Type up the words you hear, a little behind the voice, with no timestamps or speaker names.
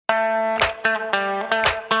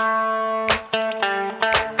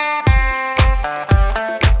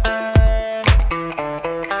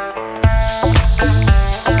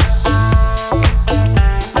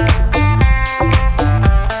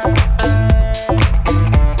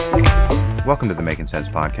Welcome to the Making Sense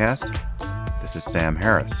podcast. This is Sam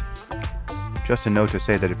Harris. Just a note to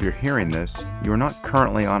say that if you're hearing this, you are not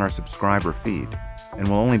currently on our subscriber feed and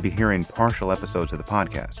will only be hearing partial episodes of the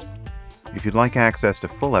podcast. If you'd like access to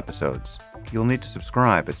full episodes, you'll need to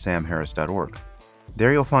subscribe at samharris.org.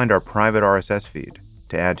 There you'll find our private RSS feed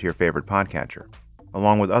to add to your favorite podcatcher,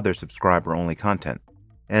 along with other subscriber-only content.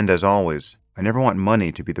 And as always, I never want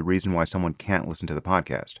money to be the reason why someone can't listen to the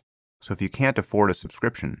podcast. So if you can't afford a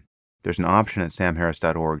subscription, there's an option at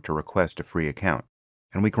samharris.org to request a free account,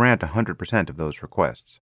 and we grant 100% of those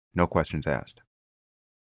requests. No questions asked.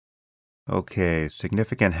 Okay,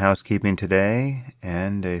 significant housekeeping today,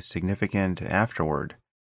 and a significant afterword.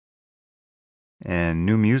 And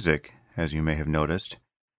new music, as you may have noticed,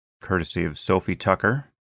 courtesy of Sophie Tucker.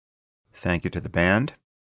 Thank you to the band.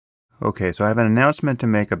 Okay, so I have an announcement to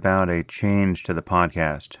make about a change to the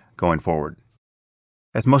podcast going forward.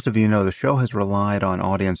 As most of you know, the show has relied on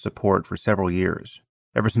audience support for several years,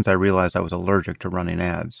 ever since I realized I was allergic to running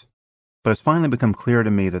ads. But it's finally become clear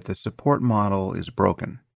to me that the support model is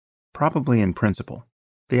broken, probably in principle.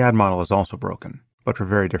 The ad model is also broken, but for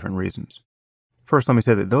very different reasons. First, let me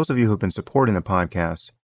say that those of you who have been supporting the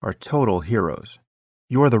podcast are total heroes.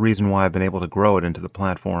 You are the reason why I've been able to grow it into the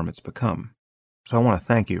platform it's become. So I want to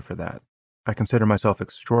thank you for that. I consider myself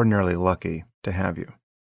extraordinarily lucky to have you.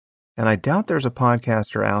 And I doubt there's a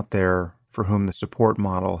podcaster out there for whom the support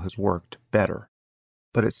model has worked better.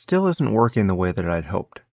 But it still isn't working the way that I'd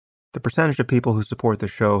hoped. The percentage of people who support the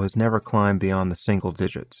show has never climbed beyond the single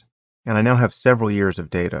digits. And I now have several years of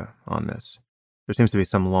data on this. There seems to be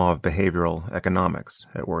some law of behavioral economics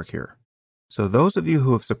at work here. So those of you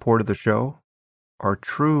who have supported the show are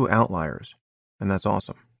true outliers, and that's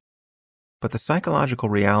awesome. But the psychological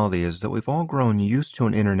reality is that we've all grown used to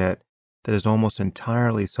an internet that is almost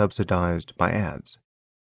entirely subsidized by ads.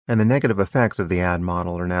 And the negative effects of the ad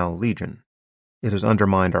model are now legion. It has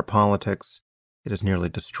undermined our politics, it has nearly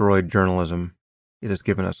destroyed journalism, it has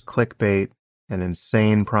given us clickbait and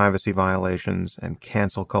insane privacy violations and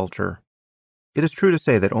cancel culture. It is true to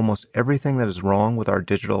say that almost everything that is wrong with our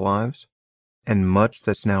digital lives, and much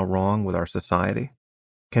that's now wrong with our society,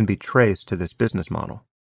 can be traced to this business model.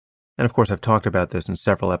 And of course, I've talked about this in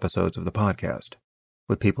several episodes of the podcast,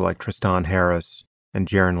 with people like Tristan Harris, and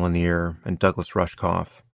Jaron Lanier, and Douglas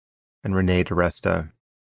Rushkoff, and Renee DiResta,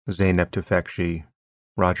 Zeynep Tufekci,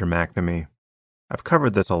 Roger McNamee. I've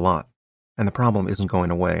covered this a lot, and the problem isn't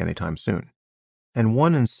going away anytime soon. And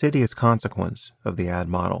one insidious consequence of the ad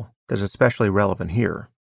model that is especially relevant here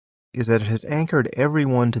is that it has anchored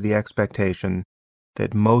everyone to the expectation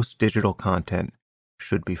that most digital content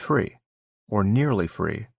should be free, or nearly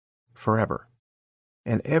free, forever.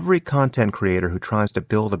 And every content creator who tries to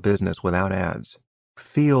build a business without ads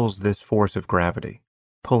feels this force of gravity,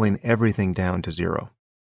 pulling everything down to zero.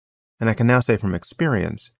 And I can now say from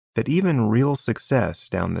experience that even real success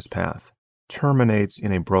down this path terminates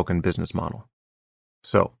in a broken business model.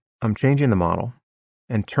 So, I'm changing the model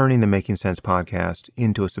and turning the Making Sense podcast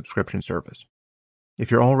into a subscription service. If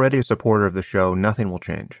you're already a supporter of the show, nothing will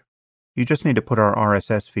change. You just need to put our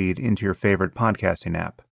RSS feed into your favorite podcasting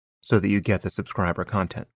app so that you get the subscriber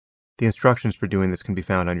content. The instructions for doing this can be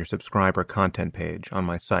found on your subscriber content page on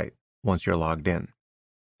my site once you're logged in.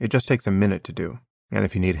 It just takes a minute to do, and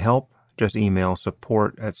if you need help, just email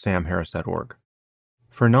support@samharris.org.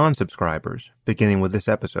 For non-subscribers, beginning with this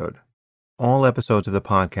episode, all episodes of the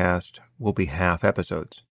podcast will be half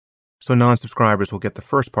episodes. So non-subscribers will get the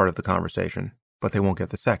first part of the conversation, but they won't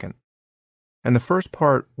get the second. And the first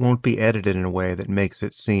part won't be edited in a way that makes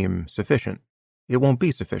it seem sufficient. It won't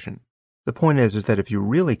be sufficient. The point is that if you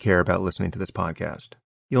really care about listening to this podcast,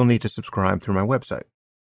 you'll need to subscribe through my website.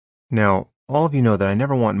 Now, all of you know that I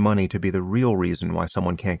never want money to be the real reason why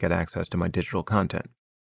someone can't get access to my digital content.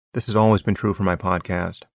 This has always been true for my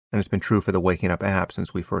podcast, and it's been true for the Waking Up app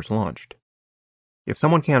since we first launched. If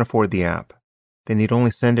someone can't afford the app, they need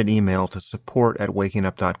only send an email to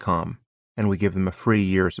support@wakingup.com, and we give them a free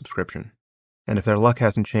year subscription. And if their luck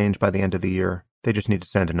hasn't changed by the end of the year, they just need to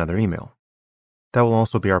send another email. That will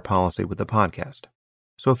also be our policy with the podcast.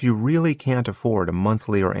 So if you really can't afford a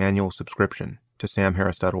monthly or annual subscription to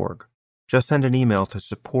samharris.org, just send an email to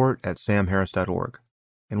support@samharris.org,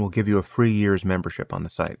 and we'll give you a free year's membership on the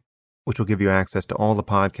site, which will give you access to all the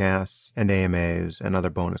podcasts and AMAs and other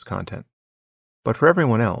bonus content. But for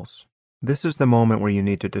everyone else, this is the moment where you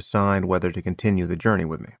need to decide whether to continue the journey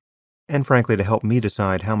with me, and frankly to help me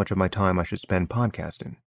decide how much of my time I should spend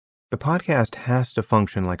podcasting. The podcast has to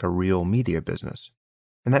function like a real media business,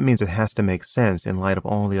 and that means it has to make sense in light of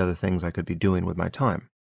all the other things I could be doing with my time.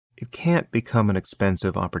 It can't become an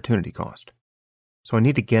expensive opportunity cost. So I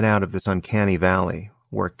need to get out of this uncanny valley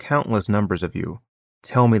where countless numbers of you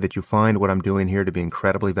tell me that you find what I'm doing here to be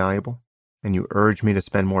incredibly valuable, and you urge me to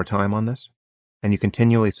spend more time on this, and you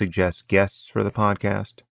continually suggest guests for the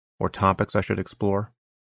podcast or topics I should explore.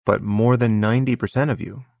 But more than 90% of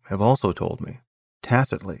you have also told me,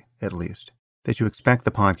 tacitly at least, that you expect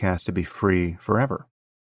the podcast to be free forever.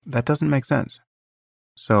 That doesn't make sense.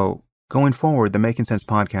 So, going forward, the Making Sense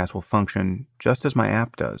podcast will function just as my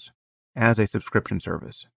app does, as a subscription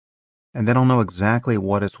service. And then I'll know exactly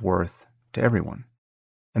what it's worth to everyone.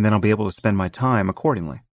 And then I'll be able to spend my time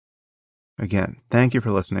accordingly. Again, thank you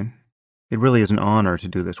for listening. It really is an honor to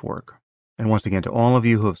do this work. And once again, to all of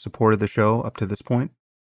you who have supported the show up to this point,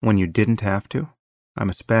 when you didn't have to, I'm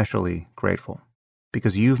especially grateful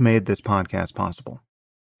because you've made this podcast possible.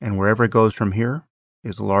 And wherever it goes from here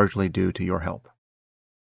is largely due to your help.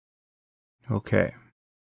 Okay.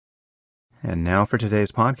 And now for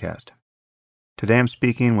today's podcast. Today I'm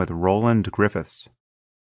speaking with Roland Griffiths.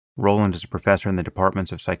 Roland is a professor in the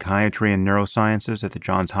departments of psychiatry and neurosciences at the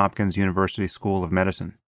Johns Hopkins University School of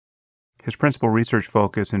Medicine. His principal research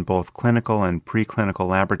focus in both clinical and preclinical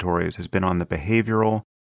laboratories has been on the behavioral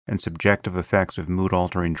and subjective effects of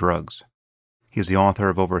mood-altering drugs. He is the author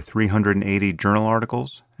of over 380 journal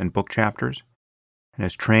articles and book chapters, and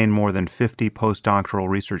has trained more than 50 postdoctoral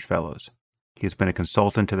research fellows. He has been a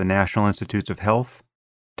consultant to the National Institutes of Health,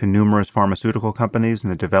 to numerous pharmaceutical companies in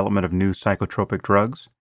the development of new psychotropic drugs,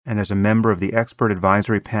 and as a member of the Expert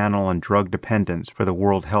Advisory Panel on Drug Dependence for the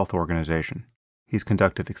World Health Organization. He's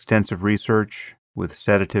conducted extensive research with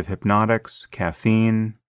sedative hypnotics,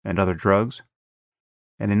 caffeine, and other drugs.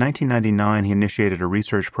 And in 1999, he initiated a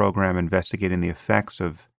research program investigating the effects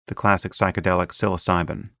of the classic psychedelic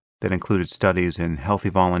psilocybin that included studies in healthy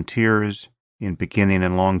volunteers, in beginning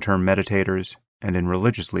and long-term meditators, and in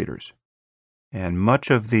religious leaders. And much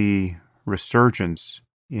of the resurgence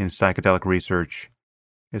in psychedelic research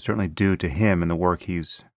is certainly due to him and the work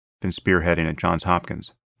he's been spearheading at Johns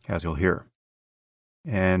Hopkins, as you'll hear.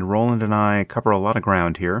 And Roland and I cover a lot of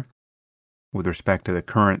ground here with respect to the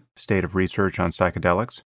current state of research on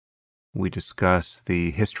psychedelics. We discuss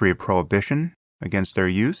the history of prohibition against their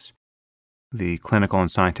use, the clinical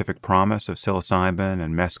and scientific promise of psilocybin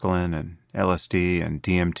and mescaline and LSD and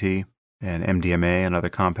DMT and MDMA and other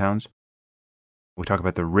compounds. We talk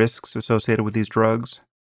about the risks associated with these drugs,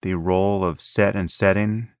 the role of set and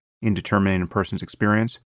setting in determining a person's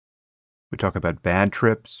experience. We talk about bad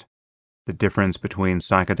trips, the difference between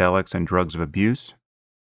psychedelics and drugs of abuse,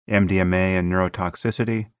 MDMA and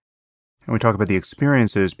neurotoxicity, and we talk about the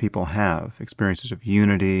experiences people have, experiences of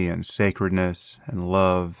unity and sacredness and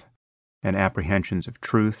love and apprehensions of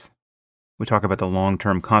truth. We talk about the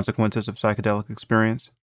long-term consequences of psychedelic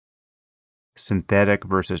experience, synthetic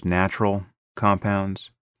versus natural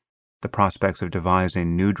compounds, the prospects of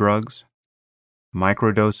devising new drugs,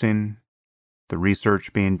 microdosing, the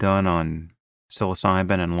research being done on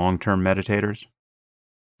psilocybin and long-term meditators,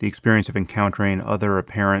 the experience of encountering other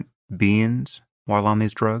apparent beings while on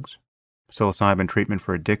these drugs, psilocybin treatment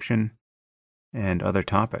for addiction, and other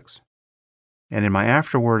topics. And in my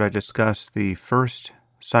afterword, I discuss the first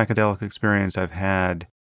psychedelic experience I've had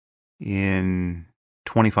in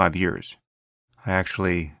 25 years. I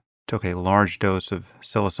actually took a large dose of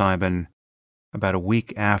psilocybin about a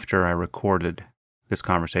week after I recorded this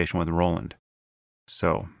conversation with Roland.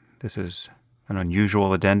 So this is an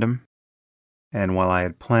unusual addendum. And while I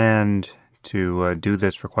had planned to do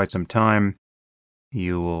this for quite some time,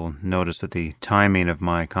 you will notice that the timing of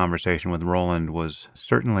my conversation with Roland was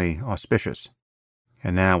certainly auspicious.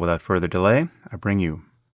 And now, without further delay, I bring you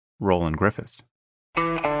Roland Griffiths.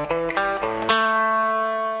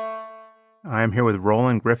 I am here with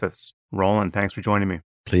Roland Griffiths. Roland, thanks for joining me.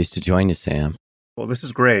 Pleased to join you, Sam. Well, this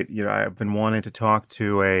is great. I've been wanting to talk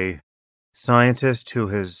to a scientist who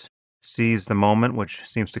has seized the moment, which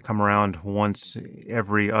seems to come around once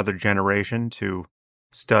every other generation, to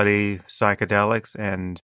study psychedelics.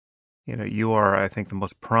 And, you are, I think, the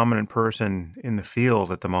most prominent person in the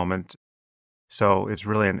field at the moment. So it's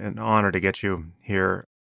really an honor to get you here.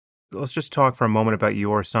 Let's just talk for a moment about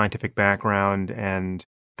your scientific background and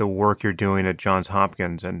the work you're doing at Johns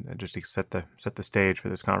Hopkins, and just to set the stage for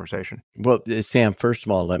this conversation. Well, Sam, first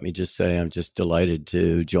of all, let me just say I'm just delighted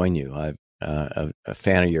to join you. I'm a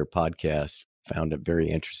fan of your podcast, found it very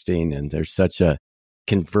interesting, and there's such a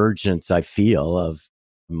convergence, I feel, of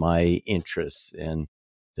my interests in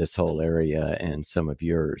this whole area and some of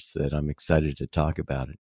yours that I'm excited to talk about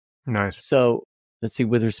it. Nice. So let's see,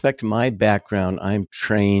 with respect to my background, I'm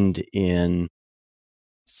trained in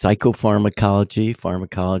psychopharmacology,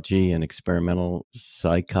 pharmacology, and experimental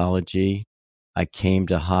psychology. I came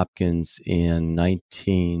to Hopkins in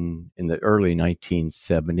the early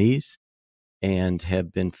 1970s and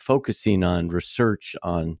have been focusing on research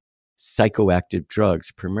on psychoactive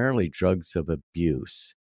drugs, primarily drugs of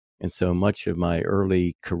abuse. And so much of my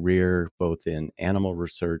early career, both in animal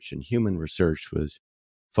research and human research, was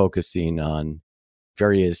focusing on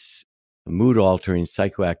various mood altering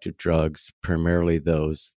psychoactive drugs, primarily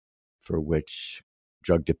those for which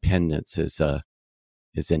drug dependence is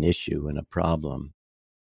an issue and a problem.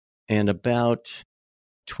 And about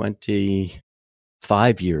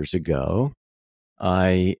 25 years ago,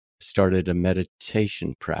 I started a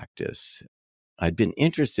meditation practice. I'd been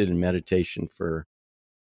interested in meditation for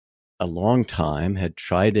a long time, had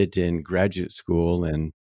tried it in graduate school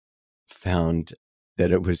and found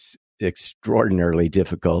that it was extraordinarily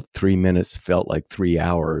difficult. 3 minutes felt like 3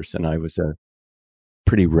 hours, and I was a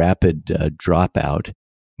pretty rapid dropout.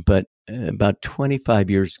 But about 25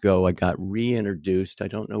 years ago, I got reintroduced. I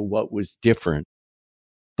don't know what was different,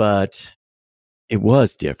 but it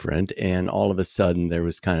was different. And all of a sudden, there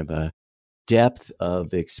was kind of a depth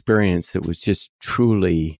of experience that was just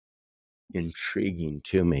truly intriguing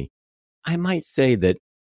to me. I might say that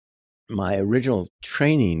my original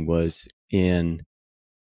training was in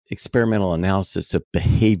experimental analysis of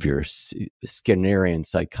behavior, Skinnerian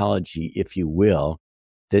psychology, if you will,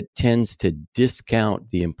 that tends to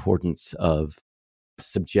discount the importance of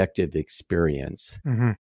subjective experience.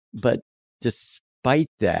 Mm-hmm. But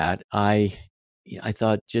despite that, I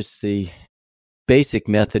thought just the basic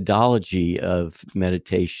methodology of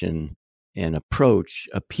meditation and approach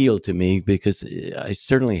appealed to me because I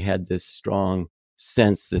certainly had this strong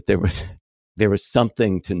sense that there was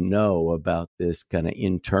something to know about this kind of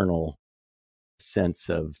internal sense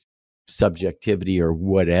of subjectivity or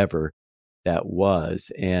whatever that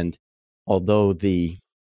was. And although the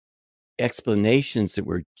explanations that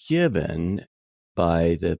were given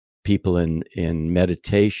by the people in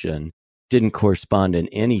meditation didn't correspond in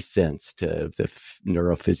any sense to the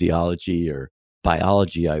neurophysiology or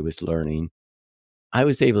biology I was learning, I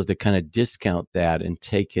was able to kind of discount that and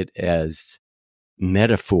take it as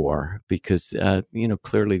metaphor because,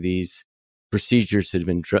 clearly these procedures had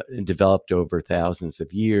been developed over thousands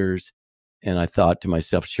of years. And I thought to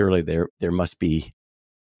myself, surely there must be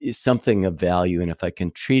something of value. And if I can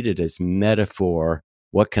treat it as metaphor,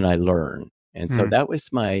 what can I learn? And so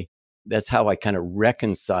that's how I kind of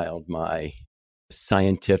reconciled my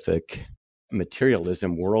scientific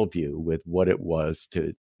materialism worldview with what it was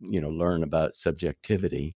to, learn about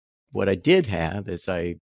subjectivity. What I did have as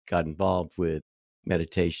I got involved with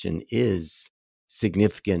meditation is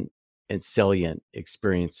significant and salient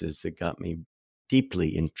experiences that got me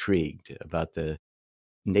deeply intrigued about the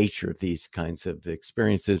nature of these kinds of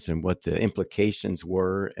experiences and what the implications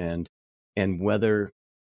were and whether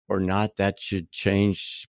or not that should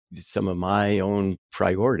change some of my own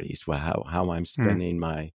priorities, how I'm spending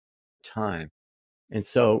my time. And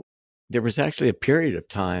so there was actually a period of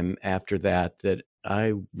time after that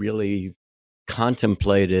I really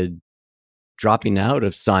contemplated dropping out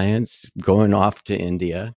of science, going off to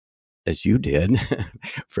India, as you did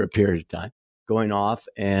for a period of time, going off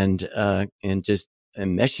and just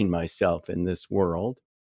enmeshing myself in this world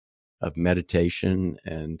of meditation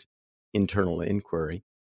and internal inquiry.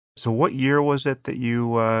 So, what year was it that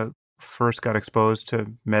you first got exposed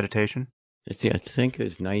to meditation? Let's see, I think it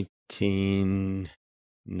was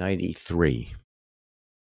 1993.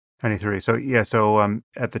 93. So, yeah.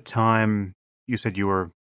 At the time, you said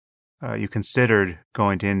you considered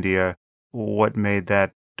going to India. What made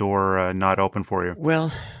that door not open for you?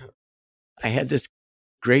 Well, I had this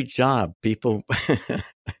great job. People,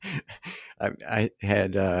 I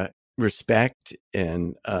had respect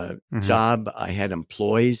and job. I had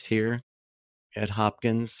employees here at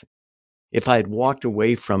Hopkins. If I had walked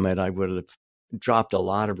away from it, I would have dropped a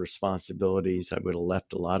lot of responsibilities. I would have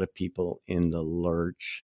left a lot of people in the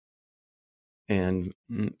lurch. And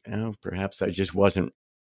perhaps I just wasn't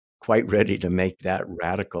quite ready to make that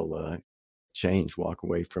radical change, walk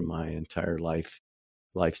away from my entire life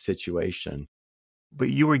situation.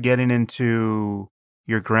 But you were getting into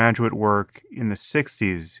your graduate work in the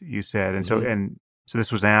 60s, you said. So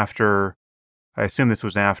this was after, I assume this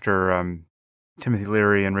was after Timothy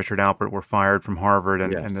Leary and Richard Alpert were fired from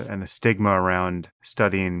Harvard Yes. and the stigma around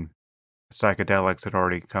studying psychedelics had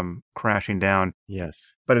already come crashing down.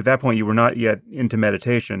 Yes. But at that point, you were not yet into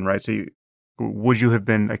meditation, right? So would you have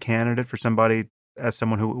been a candidate for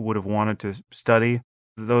someone who would have wanted to study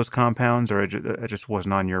those compounds, or it just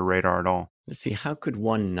wasn't on your radar at all? Let's see, how could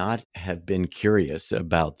one not have been curious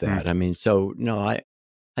about that? I mean, so no, I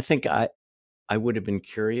think I would have been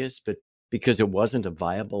curious, but because it wasn't a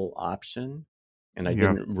viable option, And I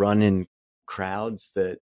Yeah. didn't run in crowds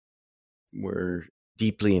that were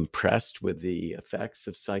deeply impressed with the effects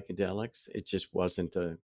of psychedelics. It just wasn't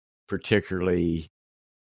a particularly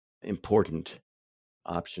important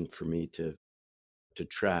option for me to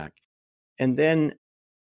track. And then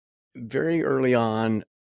very early on,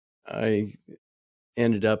 I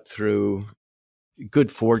ended up through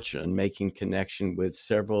good fortune making connection with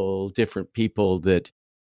several different people that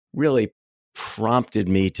really prompted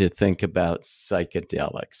me to think about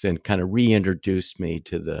psychedelics and kind of reintroduced me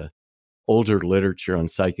to the older literature on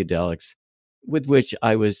psychedelics with which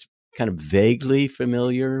I was kind of vaguely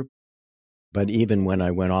familiar. But even when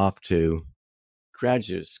I went off to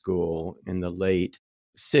graduate school in the late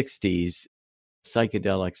 60s,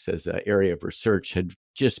 psychedelics as an area of research had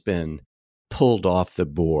just been pulled off the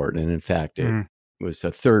board. And in fact, it Mm. was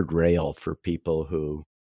a third rail for people who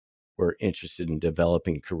were interested in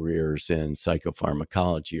developing careers in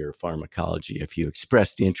psychopharmacology or pharmacology. If you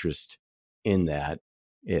expressed interest in that,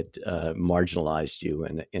 it marginalized you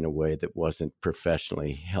in a way that wasn't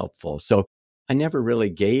professionally helpful. So I never really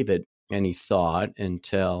gave it any thought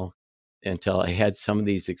until I had some of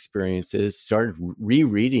these experiences, started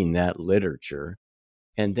rereading that literature,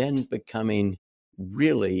 and then becoming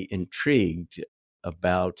really intrigued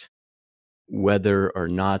about whether or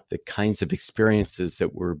not the kinds of experiences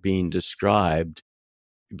that were being described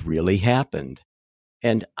really happened.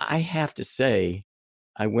 And I have to say,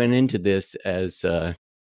 I went into this as a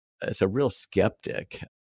real skeptic.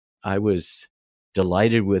 I was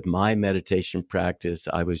delighted with my meditation practice.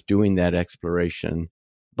 I was doing that exploration,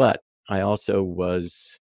 but I also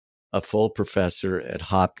was a full professor at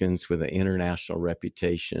Hopkins with an international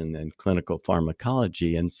reputation in clinical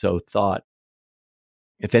pharmacology. And so thought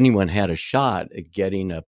if anyone had a shot at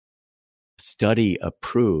getting a study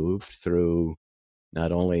approved through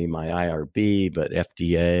not only my IRB, but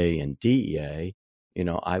FDA and DEA,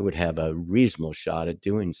 I would have a reasonable shot at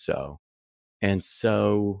doing so. And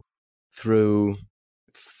so through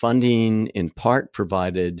funding in part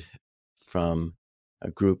provided from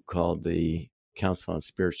a group called the Council on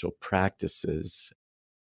Spiritual Practices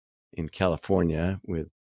in California with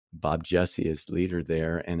Bob Jesse as leader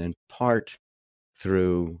there, and in part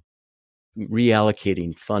through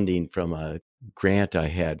reallocating funding from a grant I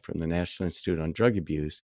had from the National Institute on Drug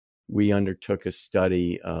Abuse, we undertook a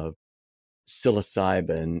study of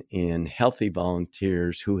psilocybin in healthy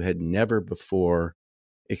volunteers who had never before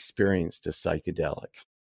experienced a psychedelic.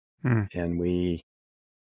 Mm. And we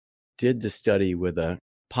did the study with a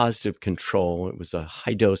positive control. It was a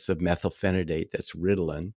high dose of methylphenidate, that's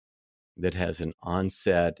Ritalin, that has an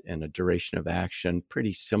onset and a duration of action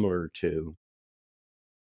pretty similar to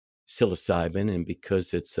psilocybin. And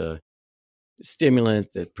because it's a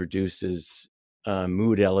stimulant that produces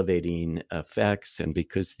mood elevating effects, and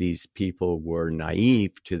because these people were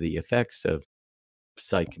naive to the effects of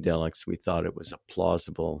psychedelics, we thought it was a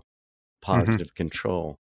plausible Hmm. positive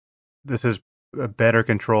control. This is a better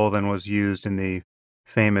control than was used in the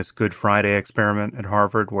famous Good Friday experiment at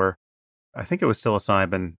Harvard, where I think it was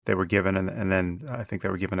psilocybin they were given, and then I think they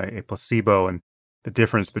were given a placebo, and the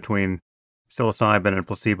difference between psilocybin and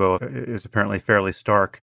placebo is apparently fairly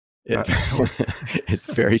stark. It, Or- it's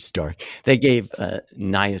very stark. They gave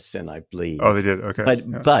niacin, I oh, they believe, did. Okay.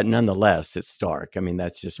 Yeah. but nonetheless, it's stark. I mean,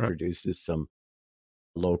 that just Right. produces some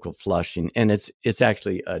local flushing, and it's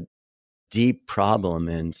actually a deep problem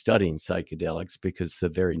in studying psychedelics because the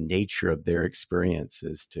very nature of their experience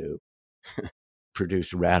is to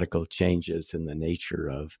produce radical changes in the nature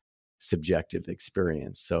of subjective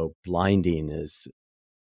experience. So blinding is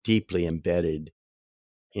deeply embedded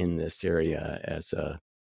in this area as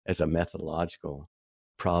a methodological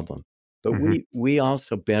problem. But Hmm. we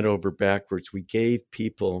also bent over backwards. We gave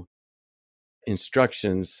people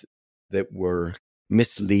instructions that were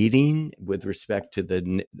misleading with respect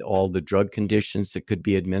to all the drug conditions that could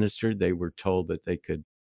be administered. They were told that they could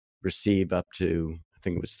receive up to, I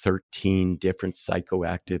think it was 13 different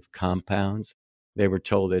psychoactive compounds. They were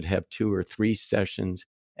told they'd have 2 or 3 sessions,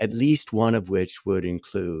 at least one of which would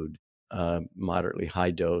include a moderately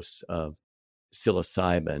high dose of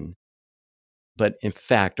psilocybin. But in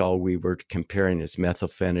fact, all we were comparing is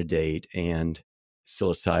methylphenidate and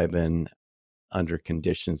psilocybin under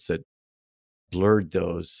conditions that blurred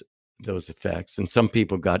those effects. And some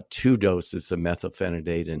people got 2 doses of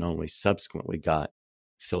methylphenidate and only subsequently got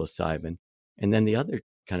psilocybin. And then the other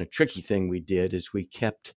kind of tricky thing we did is we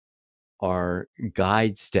kept our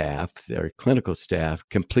guide staff, their clinical staff,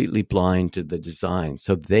 completely blind to the design.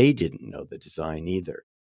 So they didn't know the design either.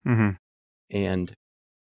 Hmm. And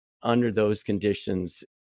under those conditions,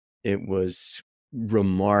 it was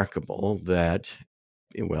remarkable that,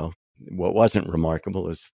 well, what wasn't remarkable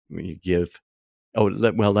is you give.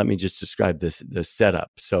 Let me just describe the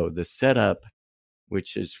setup. So the setup,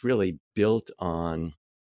 which is really built on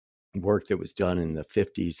work that was done in the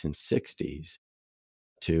 50s and 60s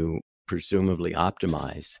to presumably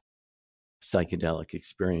optimize psychedelic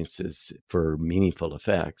experiences for meaningful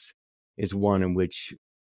effects, is one in which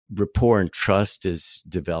rapport and trust is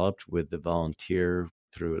developed with the volunteer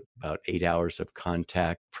through about 8 hours of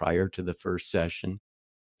contact prior to the first session.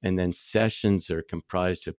 And then sessions are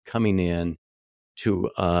comprised of coming in to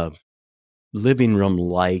a living room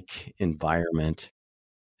like environment.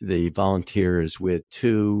 The volunteer is with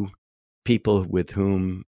two people with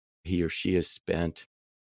whom he or she has spent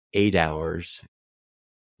 8 hours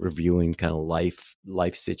reviewing kind of life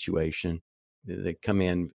situation. They come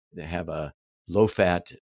in, they have a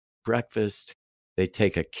low-fat breakfast. They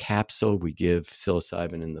take a capsule. We give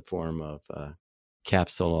psilocybin in the form of a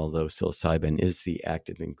capsule, although psilocybin is the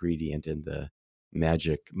active ingredient in the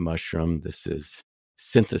magic mushroom. This is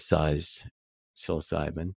synthesized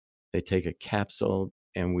psilocybin. They take a capsule,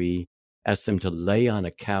 and we ask them to lay on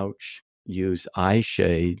a couch, use eye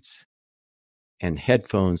shades and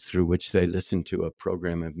headphones through which they listen to a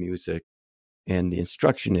program of music. And the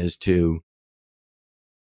instruction is to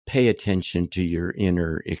pay attention to your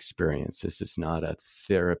inner experience. This is not a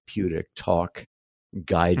therapeutic talk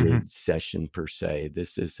guided session per se.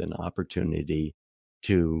 This is an opportunity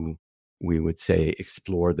to, we would say,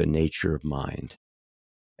 explore the nature of mind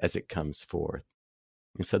as it comes forth.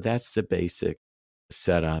 And so that's the basic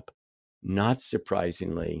setup. Not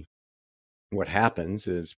surprisingly, what happens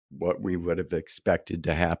is what we would have expected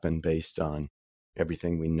to happen based on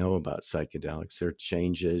everything we know about psychedelics. There are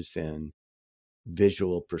changes in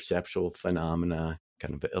visual, perceptual phenomena,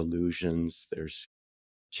 kind of illusions. There's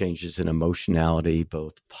changes in emotionality,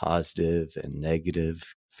 both positive and negative,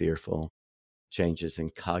 fearful, changes in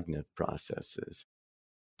cognitive processes.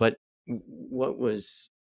 But what was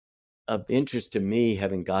of interest to me,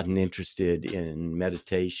 having gotten interested in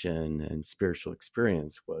meditation and spiritual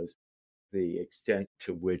experience, was the extent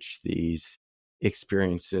to which these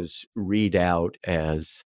experiences read out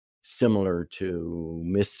as similar to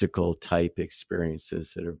mystical type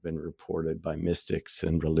experiences that have been reported by mystics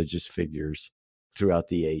and religious figures throughout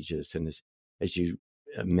the ages. And as you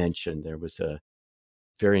mentioned, there was a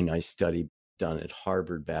very nice study done at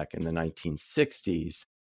Harvard back in the 1960s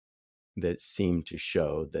that seemed to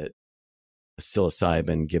show that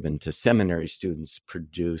psilocybin given to seminary students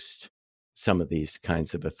produced some of these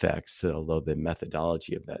kinds of effects, that although the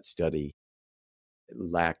methodology of that study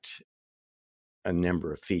lacked a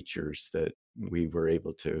number of features that we were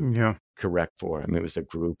able to correct for. I mean, it was a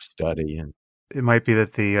group study. And it might be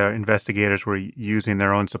that the investigators were using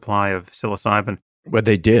their own supply of psilocybin. Well,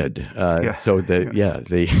 they did. So they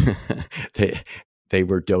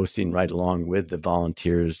were dosing right along with the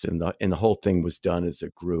volunteers, and the whole thing was done as a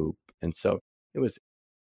group. And so it was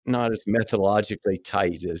not as methodologically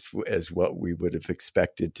tight as what we would have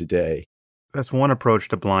expected today. That's one approach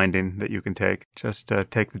to blinding that you can take. Just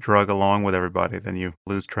take the drug along with everybody, then you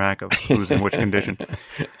lose track of who's in which condition.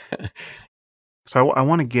 So I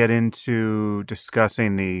want to get into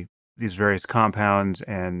discussing these various compounds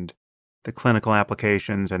and the clinical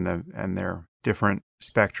applications and their different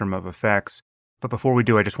spectrum of effects. But before we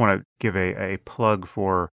do, I just want to give a plug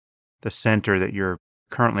for the center that you're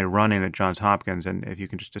currently running at Johns Hopkins, and if you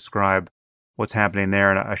can just describe what's happening there.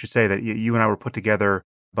 And I should say that you and I were put together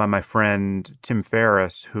by my friend Tim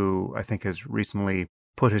Ferriss, who I think has recently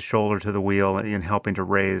put his shoulder to the wheel in helping to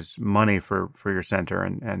raise money for your center.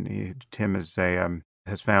 And Tim is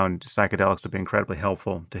has found psychedelics to be incredibly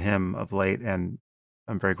helpful to him of late, and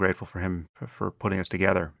I'm very grateful for him for putting us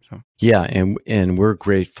together. So yeah, and we're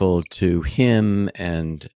grateful to him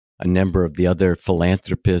and a number of the other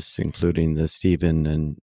philanthropists, including the Stephen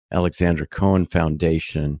and Alexandra Cohen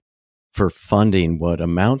Foundation, for funding what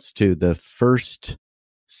amounts to the first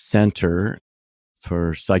center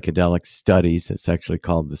for psychedelic studies. It's actually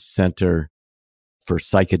called the Center for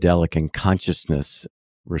Psychedelic and Consciousness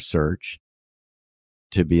Research,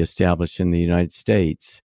 to be established in the United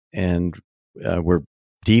States. And we're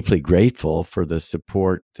deeply grateful for the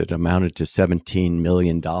support that amounted to $17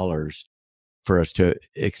 million for us to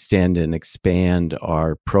extend and expand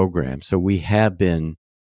our program. So we have been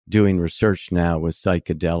doing research now with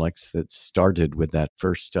psychedelics that started with that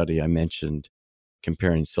first study I mentioned,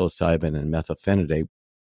 comparing psilocybin and methylphenidate.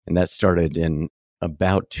 And that started in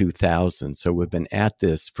about 2000. So we've been at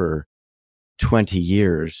this for 20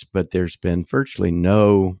 years, but there's been virtually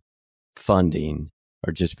no funding,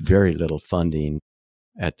 or just very little funding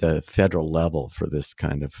at the federal level for this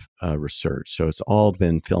kind of research. So it's all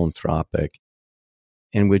been philanthropic.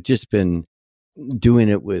 And we've just been doing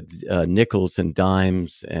it with nickels and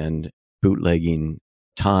dimes and bootlegging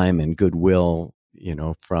time and goodwill,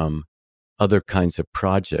 from other kinds of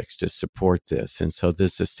projects to support this. And so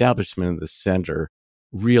this establishment of the center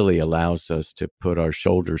really allows us to put our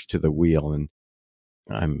shoulders to the wheel. And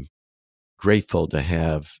I'm grateful to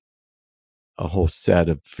have a whole set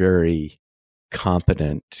of very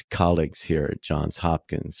competent colleagues here at Johns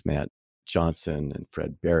Hopkins, Matt Johnson and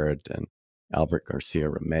Fred Barrett and Albert Garcia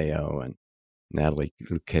Romeo and Natalie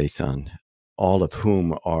Lucason, all of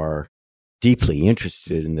whom are deeply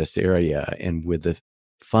interested in this area. And with the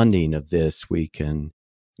funding of this, we can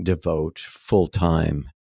devote full-time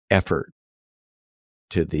effort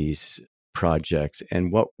to these projects.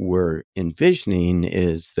 And what we're envisioning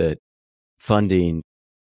is that funding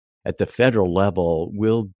at the federal level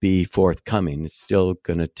will be forthcoming. It's still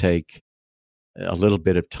going to take a little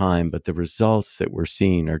bit of time, but the results that we're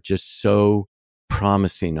seeing are just so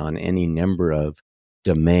promising on any number of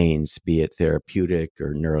domains, be it therapeutic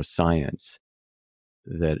or neuroscience,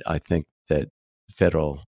 that I think that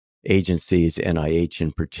federal agencies, NIH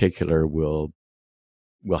in particular, will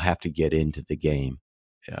have to get into the game.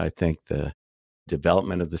 I think the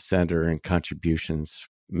development of the center and contributions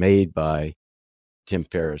made by Tim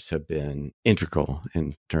Ferriss have been integral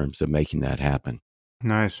in terms of making that happen.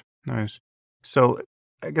 Nice, nice. So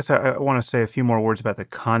I guess I want to say a few more words about the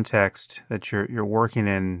context that you're working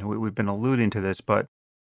in. We've been alluding to this, but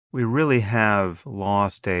we really have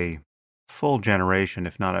lost a full generation,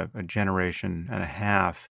 if not a generation and a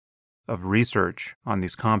half, of research on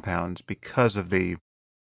these compounds because of the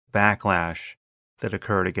backlash that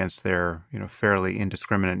occurred against their, fairly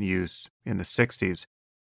indiscriminate use in the 60s.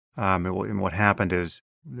 And what happened is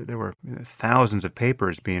there were thousands of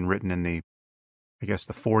papers being written in the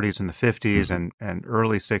 40s and the 50s and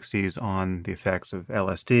early 60s on the effects of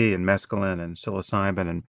LSD and mescaline and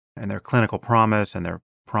psilocybin and their clinical promise and their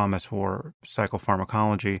promise for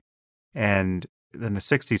psychopharmacology. And then the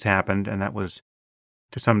 60s happened, and that was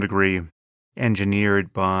to some degree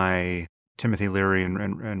engineered by Timothy Leary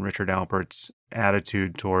and Richard Alpert's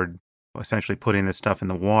attitude toward essentially putting this stuff in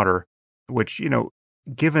the water, which,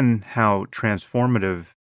 given how transformative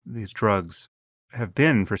these drugs have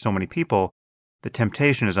been for so many people, the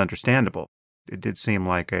temptation is understandable. It did seem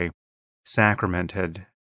like a sacrament had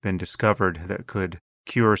been discovered that could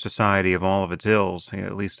cure society of all of its ills.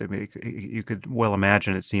 At least, you could well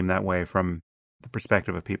imagine it seemed that way from the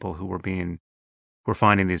perspective of people who were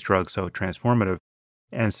finding these drugs so transformative.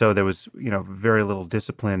 And so there was, very little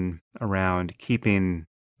discipline around keeping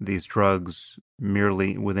these drugs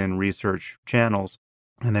merely within research channels.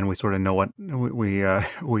 And then we sort of know what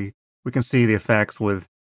we can see the effects with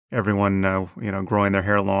everyone, growing their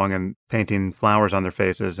hair long and painting flowers on their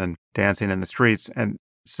faces and dancing in the streets. And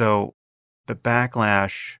so the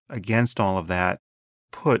backlash against all of that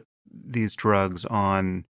put these drugs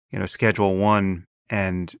on, Schedule 1,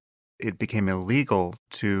 and it became illegal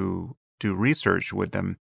to do research with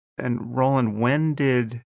them. And Roland, when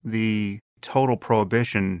did the total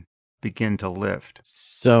prohibition begin to lift?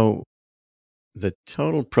 So the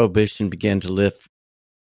total prohibition began to lift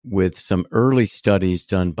with some early studies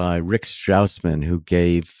done by Rick Straussman, who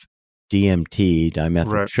gave DMT,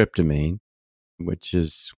 dimethyltryptamine, which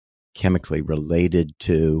is chemically related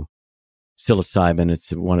to psilocybin. It's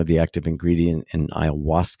one of the active ingredients in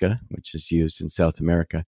ayahuasca, which is used in South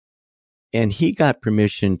America. And he got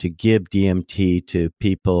permission to give DMT to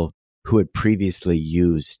people who had previously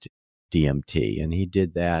used DMT. And he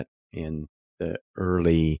did that in the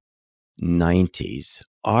early 90s.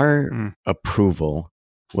 Our approval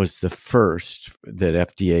was the first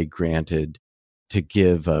that FDA granted to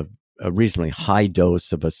give a reasonably high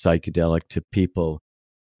dose of a psychedelic to people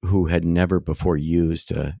who had never before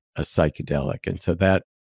used a psychedelic. And so that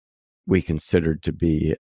we considered to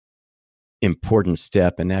be important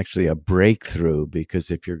step and actually a breakthrough, because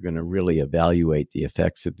if you're going to really evaluate the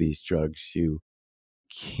effects of these drugs, you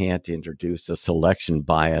can't introduce a selection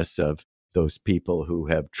bias of those people who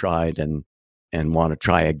have tried and want to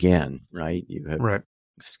try again, right? You have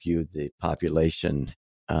skewed the population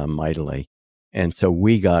mightily. And so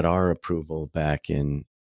we got our approval back in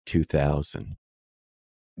 2000.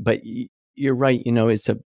 But you're right,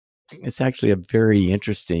 it's actually a very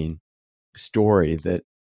interesting story that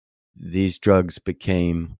these drugs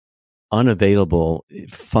became unavailable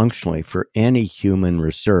functionally for any human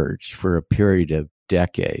research for a period of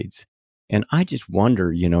decades. And I just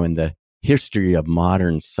wonder, in the history of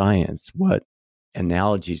modern science, what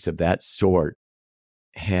analogies of that sort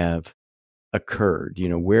have occurred.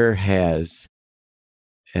 Where has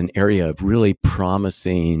an area of really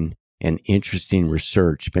promising and interesting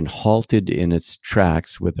research been halted in its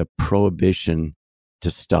tracks with a prohibition to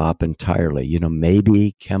stop entirely.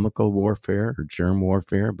 Maybe chemical warfare or germ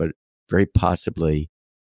warfare, but very possibly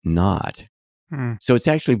not. So it's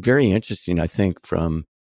actually very interesting, I think, from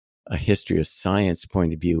a history of science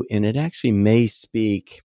point of view, and it actually may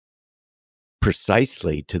speak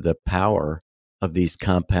precisely to the power of these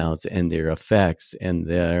compounds and their effects and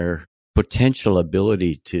their potential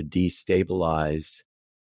ability to destabilize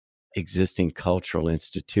existing cultural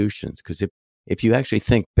institutions. Because if you actually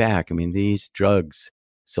think back, I mean, these drugs,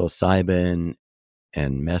 psilocybin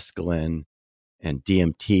and mescaline and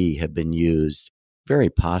DMT, have been used very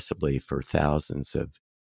possibly for thousands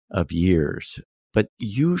of years. But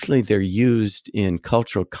usually they're used in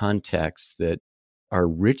cultural contexts that are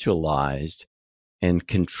ritualized and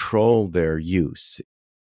control their use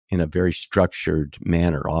in a very structured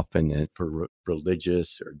manner, often for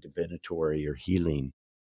religious or divinatory or healing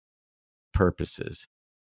purposes.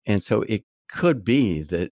 And so it could be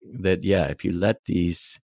that yeah, if you let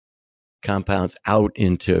these compounds out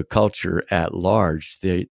into culture at large,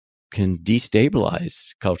 they can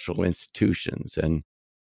destabilize cultural institutions. And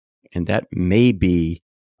that may be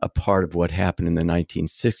a part of what happened in the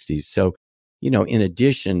 1960s. So, in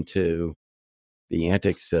addition to the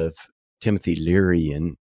antics of Timothy Leary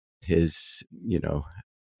and his,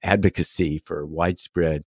 advocacy for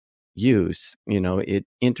widespread use, it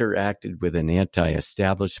interacted with an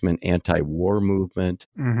anti-establishment, anti-war movement.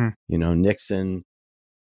 Nixon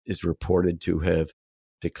is reported to have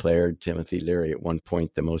declared Timothy Leary at one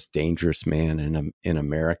point the most dangerous man in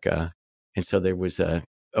America. And so there was a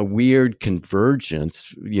weird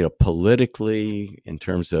convergence, politically, in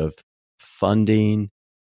terms of funding,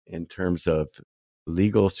 in terms of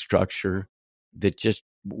legal structure, that just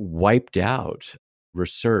wiped out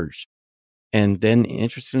research. And then,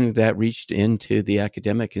 interestingly, that reached into the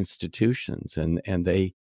academic institutions, and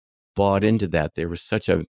they bought into that. There was such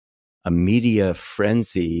a media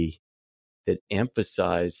frenzy that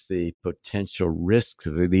emphasized the potential risks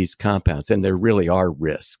of these compounds. And there really are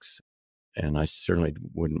risks. And I certainly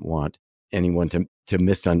wouldn't want anyone to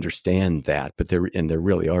misunderstand that. But there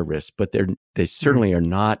really are risks. But they certainly are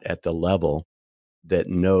not at the level that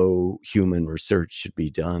no human research should be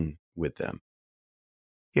done with them.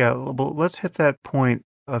 Yeah, well, let's hit that point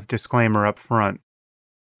of disclaimer up front.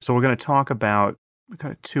 So we're going to talk about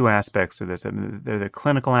kind of two aspects of this. I mean, they're the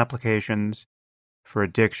clinical applications for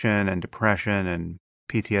addiction and depression and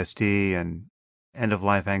PTSD and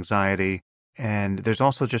end-of-life anxiety. And there's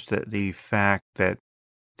also just the fact that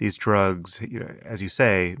these drugs, as you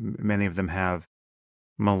say, many of them have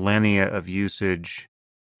millennia of usage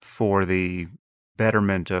for the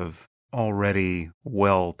betterment of already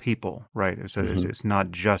well people, right? So it's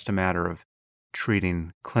not just a matter of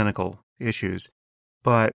treating clinical issues,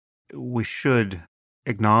 but we should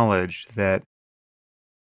acknowledge that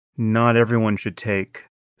not everyone should take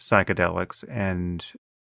psychedelics, and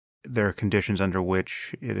there are conditions under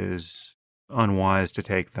which it is unwise to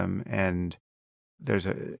take them. And there's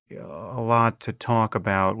a lot to talk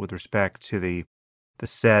about with respect to the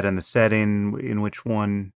set and the setting in which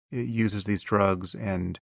one uses these drugs,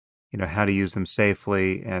 and how to use them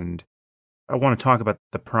safely. And I want to talk about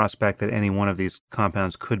the prospect that any one of these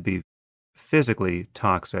compounds could be physically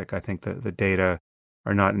toxic. I think that the data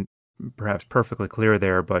are not perhaps perfectly clear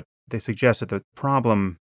there, but they suggest that the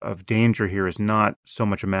problem of danger here is not so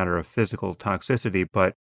much a matter of physical toxicity,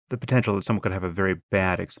 but the potential that someone could have a very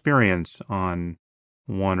bad experience on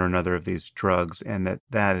one or another of these drugs, and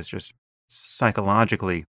that is just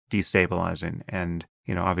psychologically destabilizing. And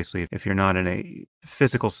obviously, if you're not in a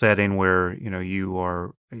physical setting where you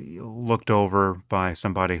are looked over by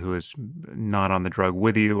somebody who is not on the drug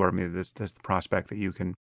with you, or I mean, there's the prospect that you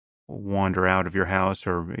can wander out of your house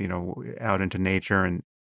or out into nature and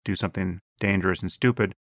do something dangerous and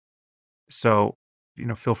stupid. So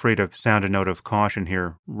feel free to sound a note of caution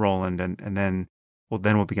here, Roland, and then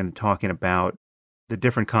we'll begin talking about the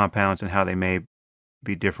different compounds and how they may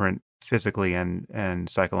be different physically and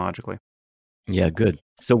psychologically. Yeah, good.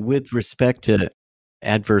 So with respect to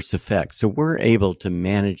adverse effects, so we're able to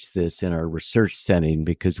manage this in our research setting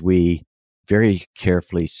because we very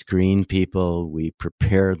carefully screen people. We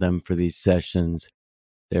prepare them for these sessions.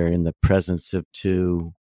 They're in the presence of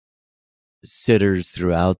two sitters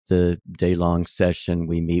throughout the day-long session.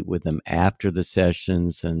 We meet with them after the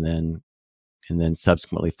sessions and then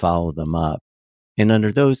subsequently follow them up. And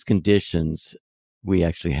under those conditions, we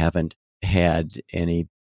actually haven't had any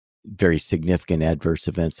very significant adverse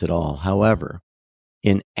events at all. However,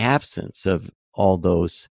 in absence of all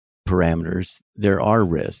those parameters, there are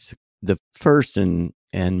risks. The first and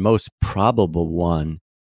most probable one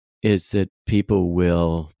is that people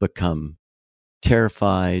will become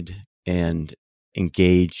terrified and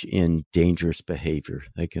engage in dangerous behavior.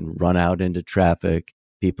 They can run out into traffic.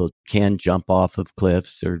 People can jump off of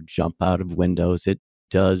cliffs or jump out of windows. It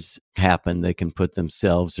does happen. They can put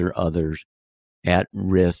themselves or others at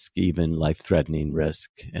risk, even life-threatening risk.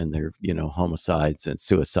 And there are, homicides and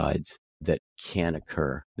suicides that can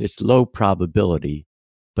occur. It's low probability,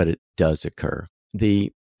 but it does occur.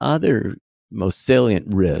 The other most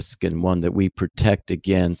salient risk, and one that we protect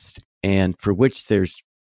against, and for which there's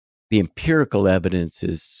the empirical evidence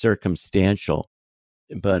is circumstantial,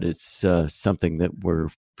 but it's something that we're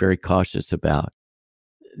very cautious about.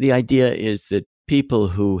 The idea is that people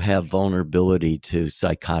who have vulnerability to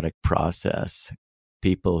psychotic process,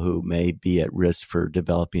 people who may be at risk for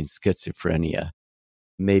developing schizophrenia,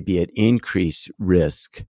 may be at increased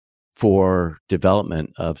risk for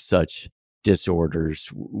development of such disorders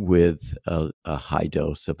with a high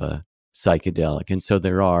dose of a psychedelic. And so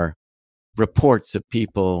there are reports of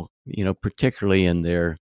people, particularly in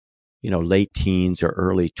their, late teens or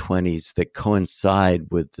early 20s that coincide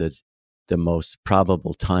with the most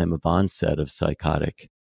probable time of onset of psychotic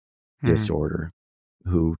disorder,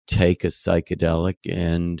 who take a psychedelic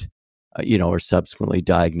and, are subsequently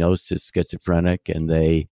diagnosed as schizophrenic, and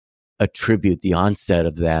they attribute the onset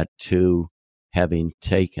of that to having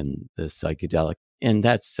taken the psychedelic. And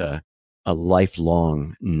that's a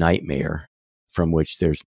lifelong nightmare from which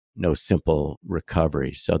there's no simple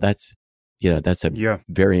recovery. So that's a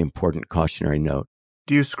very important cautionary note.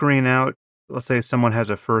 Do you screen out, let's say someone has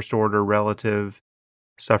a first order relative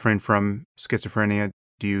suffering from schizophrenia,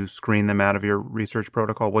 do you screen them out of your research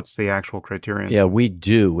protocol? What's the actual criterion? Yeah, we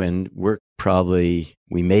do. And we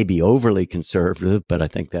may be overly conservative, but I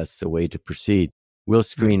think that's the way to proceed. We'll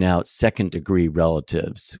screen out second degree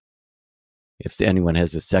relatives. If anyone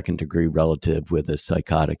has a second degree relative with a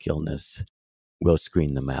psychotic illness, we'll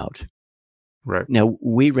screen them out. Right. Now,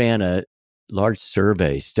 we ran a large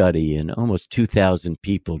survey study in almost 2,000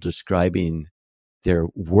 people describing their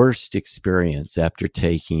worst experience after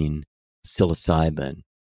taking psilocybin.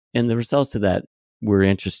 And the results of that were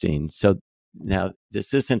interesting. So now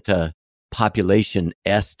this isn't a population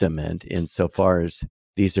estimate insofar as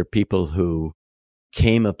these are people who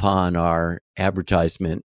came upon our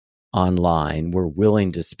advertisement online, were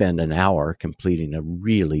willing to spend an hour completing a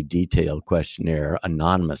really detailed questionnaire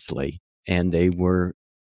anonymously, and they were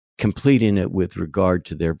completing it with regard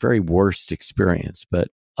to their very worst experience. But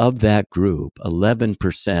of that group,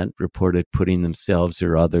 11% reported putting themselves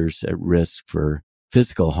or others at risk for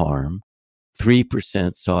physical harm,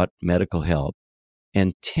 3% sought medical help,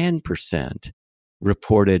 and 10%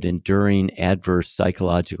 reported enduring adverse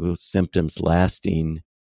psychological symptoms lasting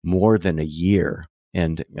more than a year.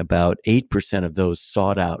 And about 8% of those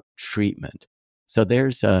sought out treatment. So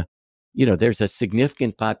there's a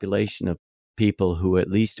significant population of people who at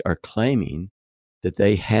least are claiming that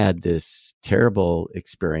they had this terrible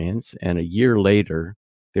experience, and a year later,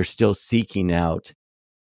 they're still seeking out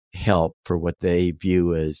help for what they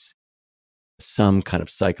view as some kind of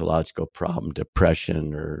psychological problem,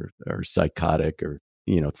 depression or psychotic or,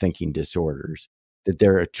 thinking disorders that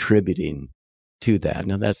they're attributing to that.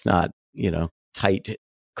 Now, that's not, tight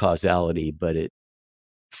causality, but it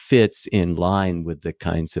fits in line with the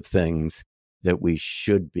kinds of things that we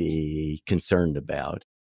should be concerned about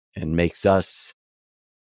and makes us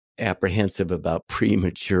apprehensive about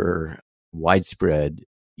premature, widespread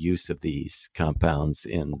use of these compounds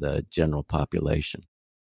in the general population.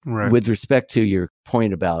 Right. With respect to your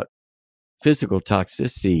point about physical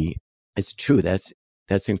toxicity, it's true. That's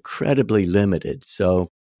incredibly limited. So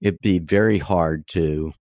it'd be very hard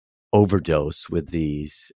to overdose with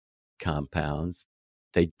these compounds.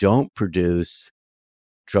 They don't produce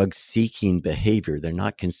drug-seeking behavior. They're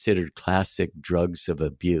not considered classic drugs of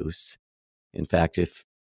abuse. In fact, if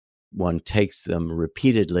one takes them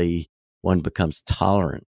repeatedly, one becomes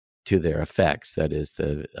tolerant to their effects. That is,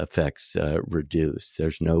 the effects reduce.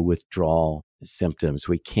 There's no withdrawal symptoms.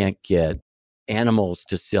 We can't get animals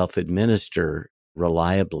to self-administer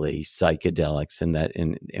reliably psychedelics,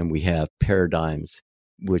 and we have paradigms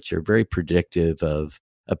which are very predictive of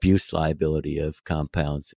abuse liability of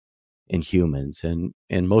compounds in humans.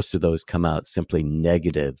 And most of those come out simply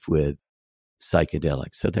negative with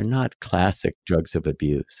psychedelics. So they're not classic drugs of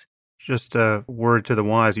abuse. Just a word to the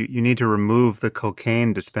wise, you need to remove the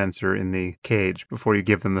cocaine dispenser in the cage before you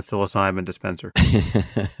give them the psilocybin dispenser.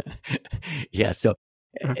 Yeah, so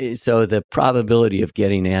the probability of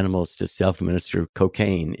getting animals to self-administer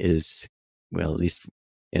cocaine is, well, at least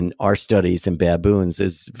in our studies in baboons,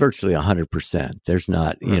 is virtually 100%. There's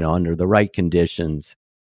not, under the right conditions,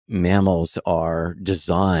 mammals are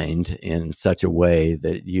designed in such a way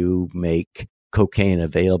that you make cocaine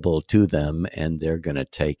available to them and they're going to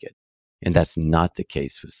take it. And that's not the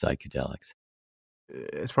case with psychedelics.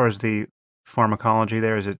 As far as the pharmacology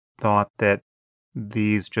there, is it thought that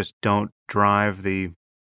these just don't drive the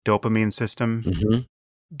dopamine system? Mm-hmm.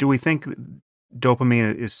 Do we think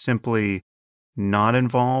dopamine is simply not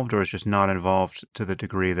involved, or is just not involved to the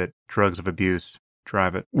degree that drugs of abuse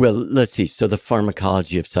drive it? Well, let's see. So the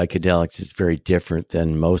pharmacology of psychedelics is very different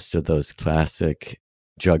than most of those classic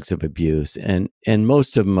drugs of abuse. And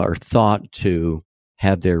most of them are thought to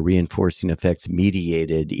have their reinforcing effects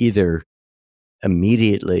mediated either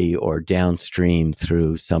immediately or downstream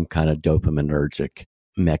through some kind of dopaminergic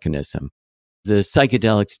mechanism. The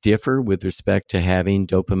psychedelics differ with respect to having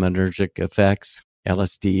dopaminergic effects.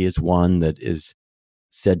 LSD is one that is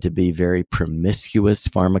said to be very promiscuous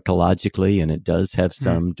pharmacologically, and it does have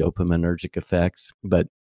some dopaminergic effects, but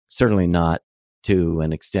certainly not to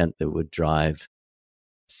an extent that would drive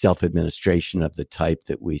self-administration of the type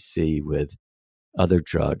that we see with other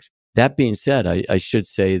drugs. That being said, I should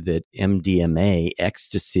say that MDMA,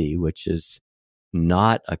 ecstasy, which is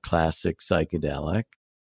not a classic psychedelic,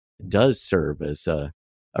 does serve as a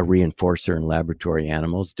reinforcer in laboratory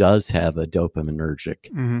animals, does have a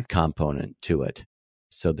dopaminergic component to it.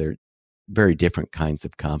 So they're very different kinds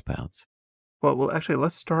of compounds. Well, actually,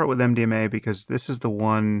 let's start with MDMA because this is the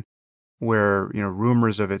one where,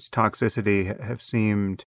 rumors of its toxicity have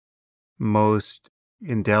seemed most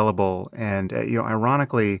indelible. And,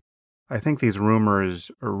 ironically, I think these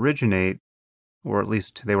rumors originate, or at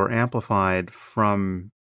least they were amplified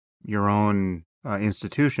from your own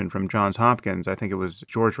institution, from Johns Hopkins. I think it was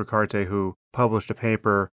George Ricarte who published a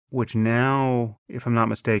paper, which now, if I'm not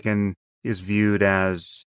mistaken, is viewed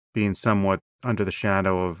as being somewhat under the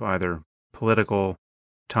shadow of either political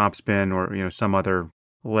topspin or, some other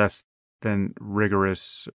less than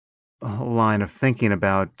rigorous line of thinking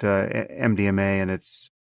about MDMA and its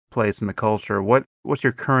place in the culture. What's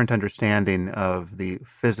your current understanding of the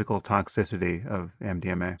physical toxicity of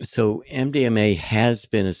MDMA? So MDMA has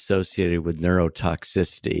been associated with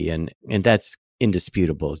neurotoxicity, and that's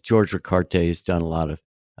indisputable. George Ricarte has done a lot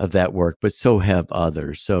of that work, but so have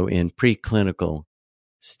others. So in preclinical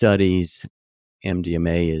studies,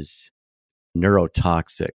 MDMA is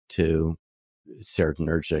neurotoxic to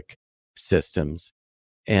serotonergic systems.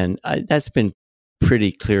 And that's been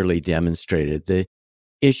pretty clearly demonstrated. The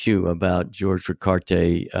issue about George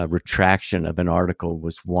Ricarte retraction of an article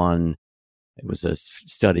was one. It was a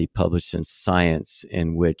study published in Science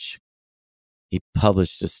in which he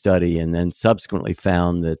published a study and then subsequently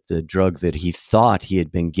found that the drug that he thought he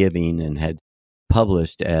had been giving and had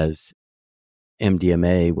published as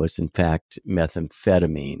MDMA was in fact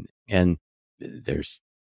methamphetamine. And there's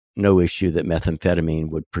no issue that methamphetamine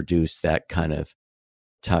would produce that kind of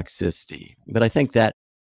toxicity. But I think that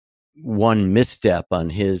one misstep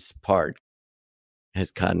on his part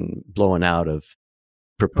has gotten blown out of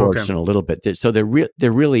proportion a little bit. So there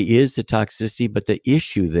really is a toxicity, but the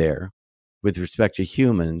issue there with respect to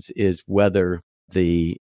humans is whether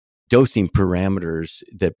the dosing parameters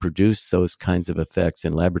that produce those kinds of effects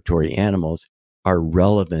in laboratory animals are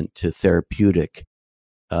relevant to therapeutic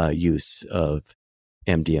use of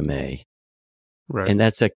MDMA. Right. And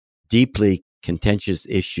that's a deeply contentious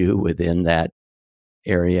issue within that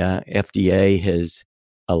area. FDA has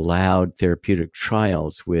allowed therapeutic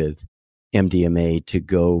trials with MDMA to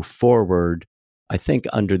go forward, I think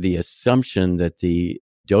under the assumption that the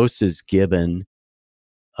doses given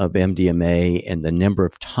of MDMA and the number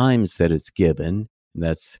of times that it's given, and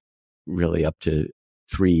that's really up to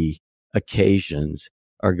 3 occasions,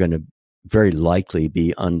 are going to very likely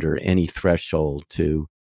be under any threshold to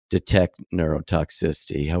detect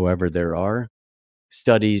neurotoxicity. However, there are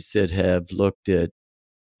studies that have looked at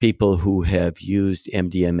people who have used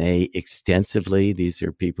MDMA extensively. These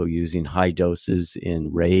are people using high doses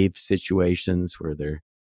in rave situations where they're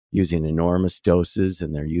using enormous doses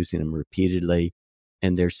and they're using them repeatedly.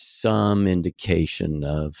 And there's some indication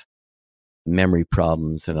of memory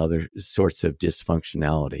problems and other sorts of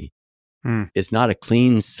dysfunctionality. It's not a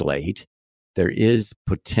clean slate. There is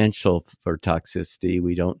potential for toxicity.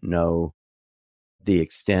 We don't know the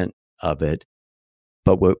extent of it.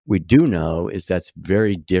 But what we do know is that's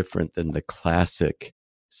very different than the classic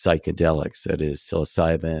psychedelics, that is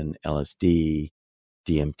psilocybin, LSD,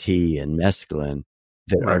 DMT, and mescaline,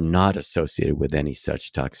 that are not associated with any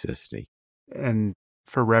such toxicity. And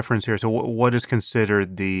for reference here, so what is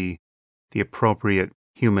considered the appropriate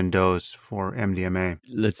human dose for MDMA?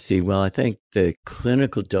 Let's see. Well, I think the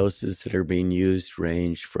clinical doses that are being used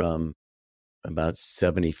range from about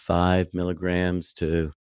 75 milligrams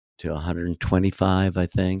to to 125, I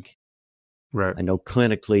think. Right. I know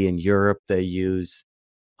clinically in Europe, they use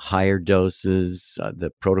higher doses.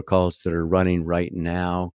 The protocols that are running right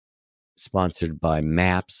now, sponsored by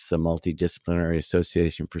MAPS, the Multidisciplinary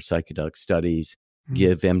Association for Psychedelic Studies,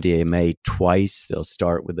 give MDMA twice. They'll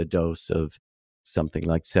start with a dose of something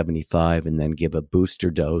like 75 and then give a booster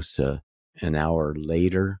dose an hour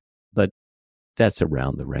later. But that's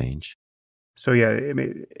around the range. So yeah, I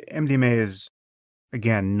mean, MDMA is,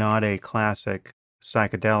 again, not a classic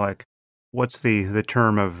psychedelic. What's the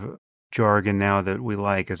term of jargon now that we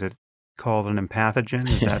like? Is it called an empathogen?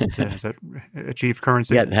 Has that achieved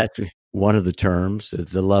currency? Yeah, that's one of the terms, is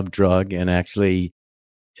the love drug. And actually,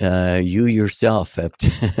 you yourself have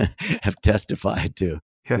have testified to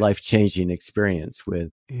Yeah. life-changing experience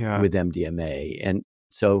with Yeah. MDMA. And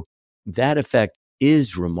so that effect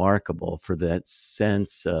is remarkable for that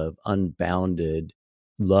sense of unbounded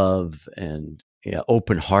love and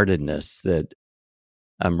open-heartedness that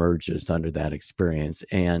emerges under that experience.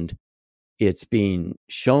 And it's being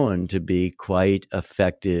shown to be quite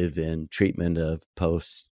effective in treatment of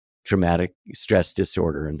post-traumatic stress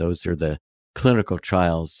disorder. And those are the clinical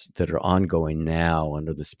trials that are ongoing now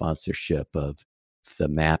under the sponsorship of the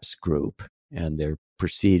MAPS group. And they're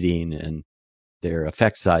proceeding, and their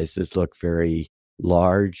effect sizes look very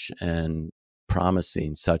large and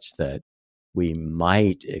promising, such that we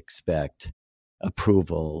might expect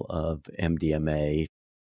approval of MDMA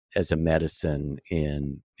as a medicine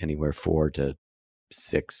in anywhere 4 to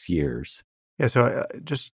 6 years. Yeah. So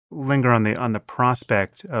just linger on the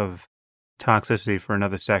prospect of toxicity for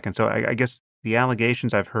another second. So I guess the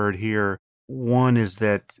allegations I've heard here, one is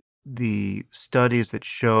that the studies that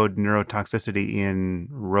showed neurotoxicity in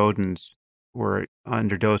rodents were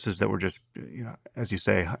under doses that were just, as you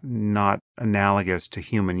say, not analogous to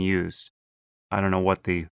human use. I don't know what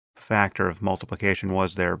the factor of multiplication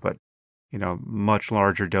was there, but, much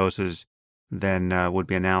larger doses than would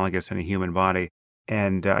be analogous in a human body.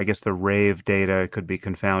 And I guess the rave data could be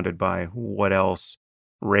confounded by what else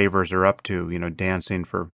ravers are up to, dancing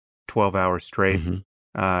for 12 hours straight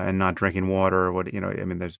and not drinking water or what, I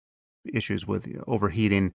mean, there's issues with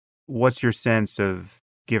overheating. What's your sense of,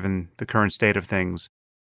 given the current state of things,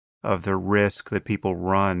 of the risk that people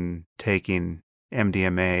run taking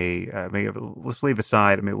MDMA? I mean, let's leave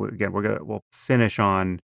aside. I mean, again, we'll finish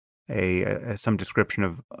on some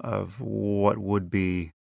description of what would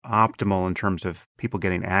be optimal in terms of people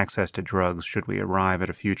getting access to drugs should we arrive at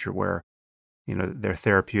a future where, their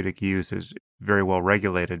therapeutic use is very well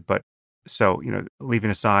regulated. But so, leaving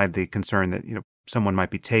aside the concern that, someone might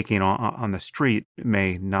be taking on the street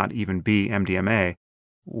may not even be MDMA.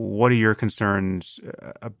 What are your concerns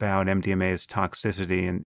about MDMA's toxicity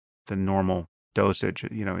and the normal dosage,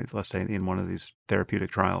 let's say in one of these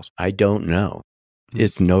therapeutic trials? I don't know.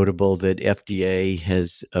 It's notable that FDA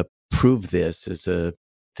has approved this as a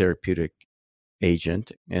therapeutic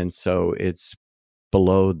agent. And so it's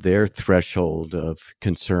below their threshold of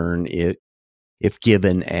concern if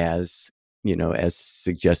given as, as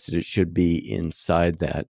suggested it should be inside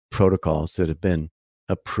that protocols that have been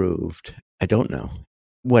approved. I don't know.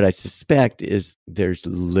 What I suspect is there's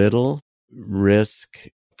little risk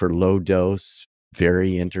for low dose,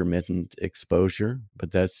 very intermittent exposure,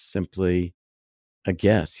 but that's simply a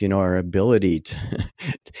guess. Our ability to,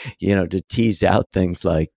 to tease out things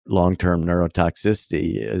like long-term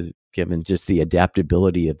neurotoxicity is, given just the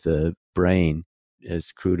adaptability of the brain,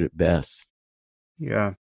 is crude at best.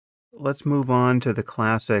 Yeah. Let's move on to the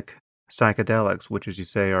classic psychedelics, which, as you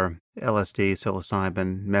say, are LSD,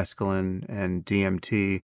 psilocybin, mescaline, and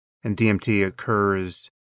DMT. And DMT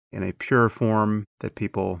occurs in a pure form that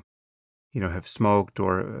people, have smoked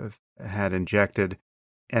or have had injected.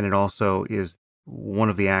 And it also is one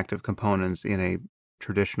of the active components in a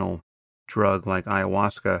traditional drug like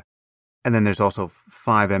ayahuasca. And then there's also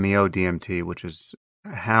 5-MeO-DMT, which is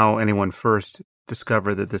how anyone first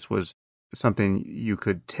discovered that this was something you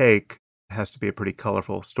could take. It has to be a pretty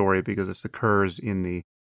colorful story because this occurs in the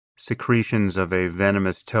secretions of a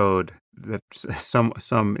venomous toad that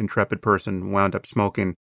some intrepid person wound up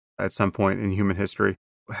smoking at some point in human history.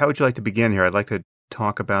 How would you like to begin here? I'd like to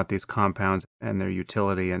talk about these compounds and their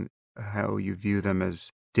utility and how you view them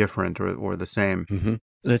as different or the same. Mm-hmm.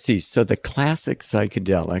 Let's see. So the classic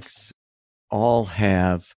psychedelics all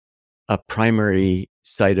have a primary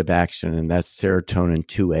site of action, and that's serotonin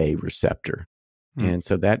 2A receptor. And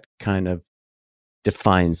so that kind of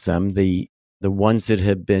defines them. The ones that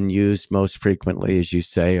have been used most frequently, as you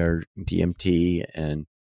say, are DMT and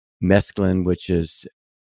mescaline, which is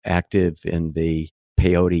active in the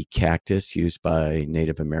peyote cactus used by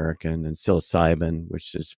Native American, and psilocybin,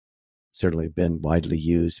 which has certainly been widely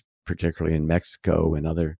used particularly in Mexico and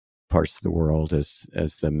other parts of the world, as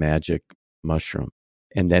the magic mushroom.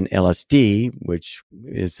 And then LSD, which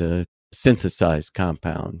is a synthesized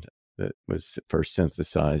compound that was first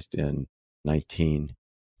synthesized in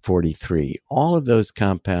 1943. All of those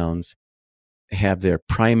compounds have their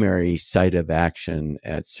primary site of action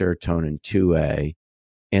at serotonin 2A.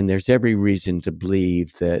 And there's every reason to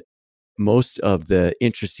believe that most of the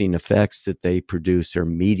interesting effects that they produce are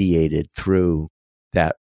mediated through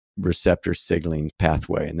that receptor signaling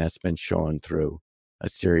pathway. And that's been shown through a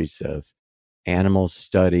series of animal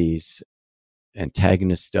studies,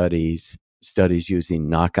 antagonist studies, studies using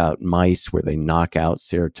knockout mice where they knock out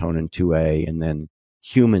serotonin 2A, and then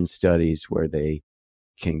human studies where they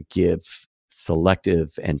can give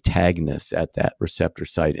selective antagonists at that receptor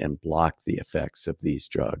site and block the effects of these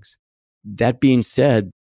drugs. That being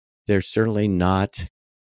said, they're certainly not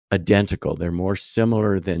identical. They're more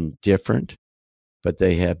similar than different, but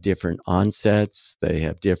they have different onsets. They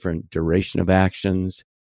have different duration of actions.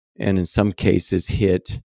 And in some cases in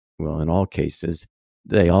all cases,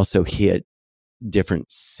 they also hit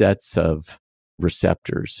different sets of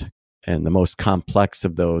receptors. And the most complex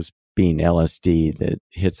of those being LSD, that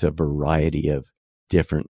hits a variety of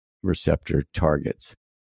different receptor targets.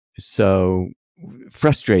 So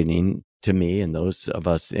frustrating to me and those of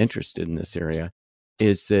us interested in this area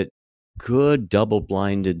is that good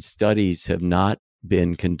double-blinded studies have not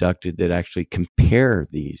been conducted that actually compare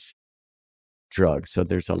these drugs. So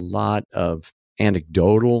there's a lot of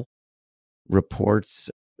anecdotal reports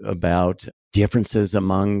about differences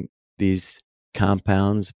among these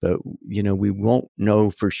compounds, but we won't know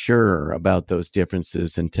for sure about those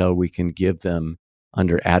differences until we can give them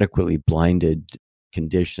under adequately blinded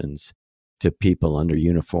conditions to people under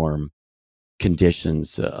uniform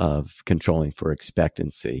conditions of controlling for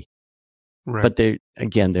expectancy. Right. But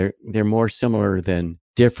they're more similar than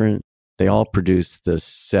different. They all produce the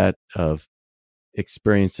set of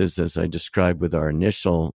experiences as I described with our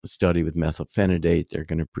initial study with methylphenidate. They're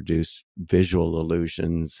going to produce visual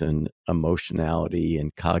illusions and emotionality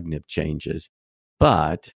and cognitive changes.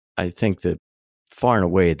 But I think that far and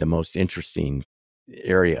away the most interesting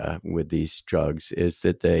area with these drugs is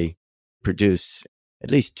that they produce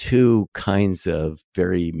at least two kinds of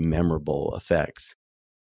very memorable effects.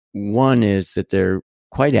 One is that they're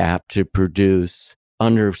quite apt to produce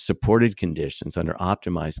under supported conditions, under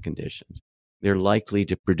optimized conditions. They're likely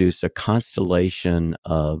to produce a constellation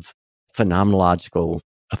of phenomenological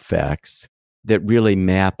effects that really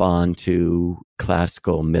map onto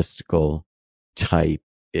classical mystical type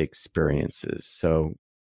experiences. So,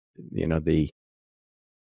 the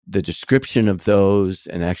description of those,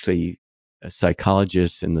 and actually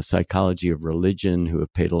psychologists in the psychology of religion who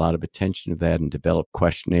have paid a lot of attention to that and developed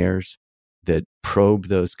questionnaires that probe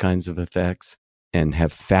those kinds of effects and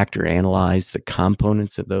have factor analyzed the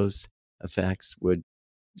components of those effects, would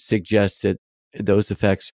suggest that those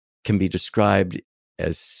effects can be described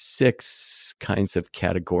as 6 kinds of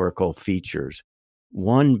categorical features.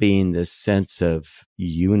 One being this sense of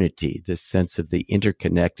unity, this sense of the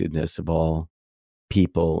interconnectedness of all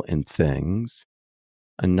people and things.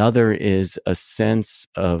 Another is a sense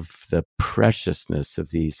of the preciousness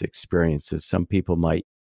of these experiences. Some people might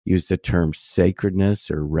use the term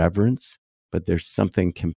sacredness or reverence, but there's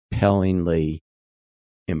something compellingly,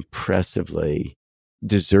 impressively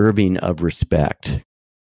deserving of respect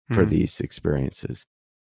for these experiences.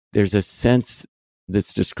 There's a sense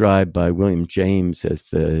that's described by William James as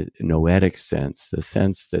the noetic sense, the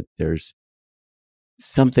sense that there's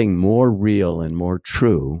something more real and more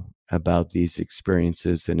true about these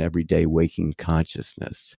experiences than everyday waking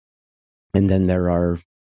consciousness. And then there are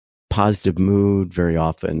positive mood, very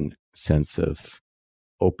often sense of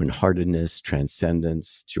open-heartedness,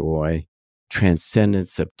 transcendence, joy,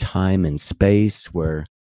 transcendence of time and space, where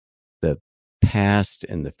the past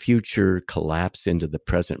and the future collapse into the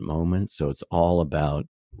present moment. So it's all about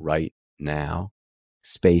right now.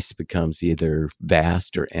 Space becomes either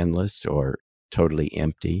vast or endless or totally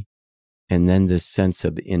empty. And then this sense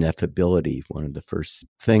of ineffability. One of the first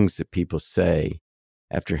things that people say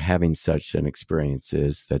after having such an experience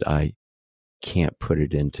is that I can't put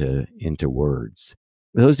it into words.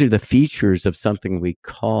 Those are the features of something we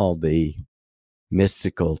call the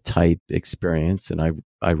mystical type experience. And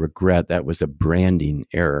I regret that was a branding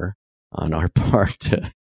error on our part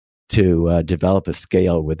to develop a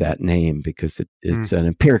scale with that name, because it's an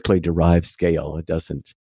empirically derived scale. It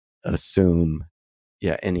doesn't assume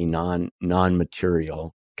any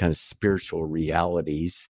non-material kind of spiritual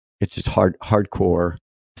realities. It's just hardcore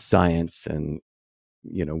science, and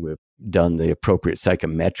we've done the appropriate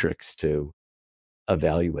psychometrics to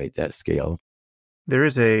evaluate that scale. There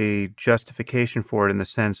is a justification for it in the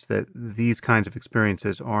sense that these kinds of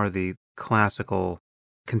experiences are the classical,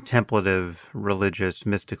 contemplative, religious,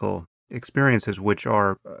 mystical experiences, which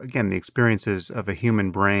are, again, the experiences of a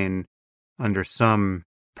human brain under some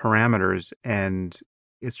parameters. And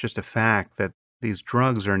it's just a fact that these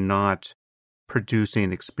drugs are not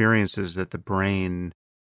producing experiences that the brain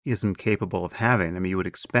isn't capable of having. I mean, you would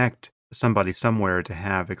expect somebody somewhere to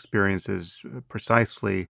have experiences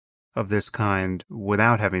precisely of this kind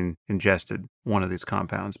without having ingested one of these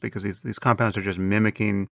compounds, because these compounds are just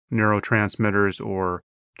mimicking neurotransmitters or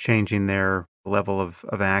changing their level of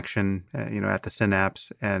action, at the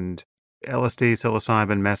synapse. And LSD,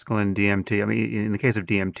 psilocybin, mescaline, DMT. I mean, in the case of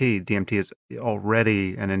DMT is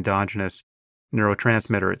already an endogenous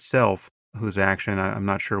neurotransmitter itself, whose action I'm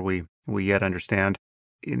not sure we yet understand.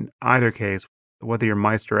 In either case, whether you're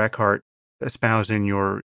Meister Eckhart espousing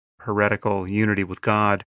your heretical unity with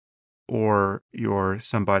God, or you're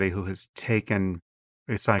somebody who has taken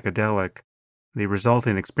a psychedelic, the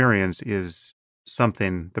resulting experience is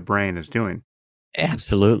something the brain is doing.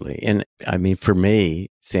 Absolutely. And I mean, for me,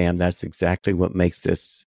 Sam, that's exactly what makes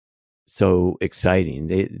this so exciting.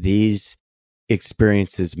 These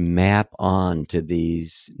experiences map on to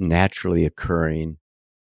these naturally occurring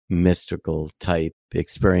mystical type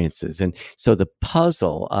experiences. And so the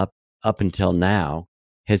puzzle up until now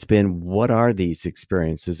has been, what are these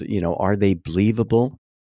experiences? Are they believable?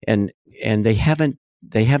 And they haven't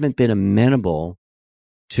been amenable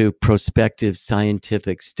to prospective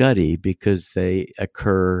scientific study because they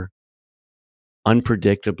occur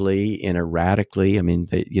unpredictably and erratically. I mean,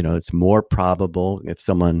 it's more probable if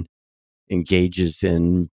someone engages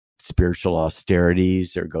in spiritual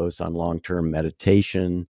austerities or goes on long-term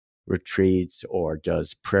meditation retreats or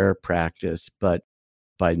does prayer practice, but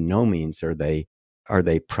by no means are they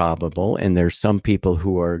probable. And there's some people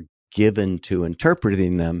who are given to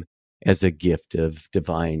interpreting them as a gift of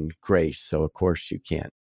divine grace. So of course you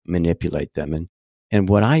can't manipulate them. And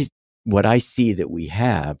what I see that we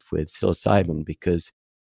have with psilocybin, because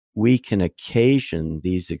we can occasion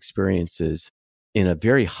these experiences in a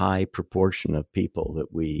very high proportion of people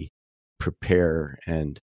that we prepare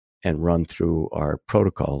and run through our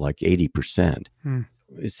protocol, like 80%.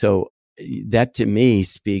 So that to me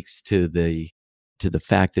speaks to the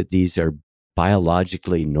fact that these are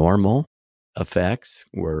biologically normal effects.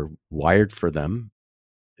 We're wired for them,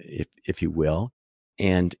 if you will,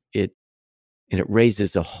 and it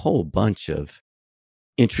raises a whole bunch of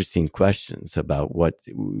interesting questions about what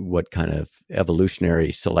kind of evolutionary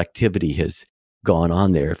selectivity has gone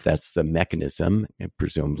on there, if that's the mechanism, and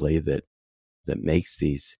presumably that makes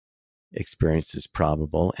these experiences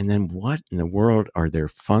probable. And then what in the world are their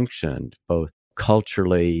functions, both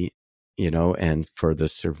culturally, and for the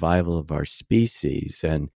survival of our species?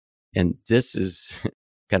 And this is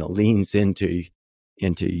kind of leans into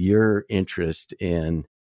your interest in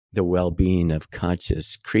the well-being of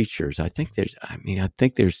conscious creatures. I think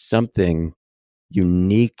there's something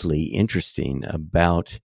uniquely interesting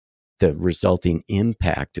about the resulting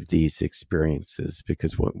impact of these experiences,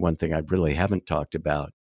 because one thing I really haven't talked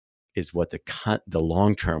about is what the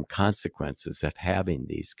long-term consequences of having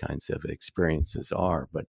these kinds of experiences are.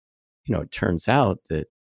 But it turns out that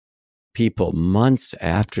people months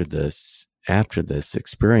after this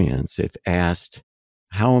experience, if asked,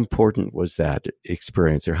 how important was that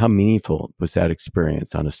experience, or how meaningful was that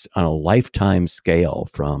experience on a lifetime scale,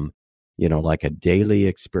 from like a daily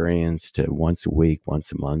experience to once a week,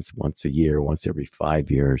 once a month, once a year, once every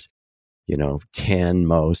 5 years, 10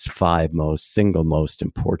 most, 5 most, single most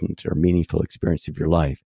important or meaningful experience of your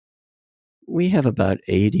life. We have about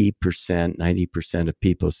 80%, 90% of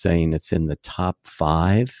people saying it's in the top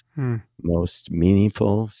 5 most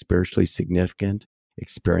meaningful, spiritually significant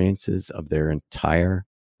experiences of their entire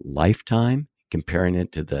lifetime, comparing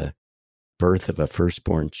it to the birth of a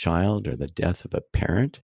firstborn child or the death of a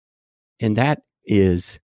parent. And that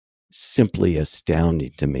is simply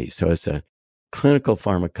astounding to me. So as a clinical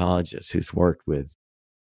pharmacologist who's worked with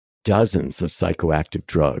dozens of psychoactive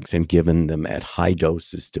drugs and given them at high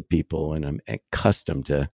doses to people, and I'm accustomed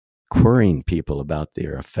to querying people about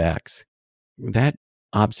their effects, that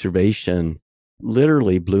observation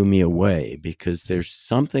literally blew me away, because there's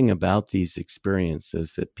something about these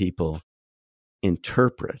experiences that people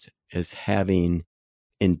interpret as having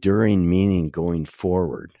enduring meaning going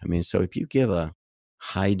forward. I mean, so if you give a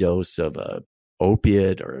high dose of a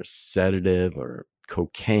opiate or a sedative or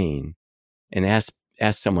cocaine and ask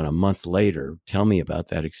someone a month later, tell me about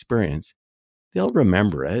that experience, they'll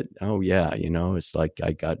remember it. Oh yeah, it's like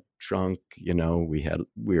I got drunk,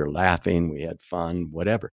 we were laughing, we had fun,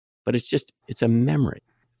 whatever. But it's a memory.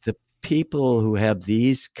 The people who have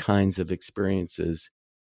these kinds of experiences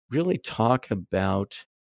really talk about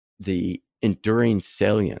the enduring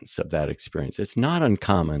salience of that experience. It's not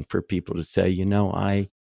uncommon for people to say, I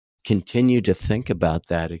continue to think about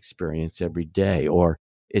that experience every day, or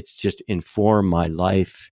it's just informed my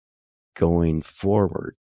life going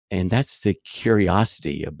forward. And that's the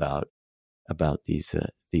curiosity about these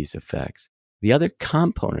effects. The other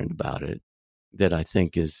component about it that I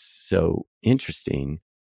think is so interesting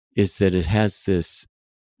is that it has this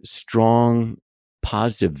strong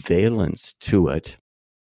positive valence to it,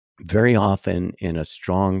 very often in a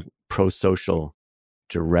strong pro-social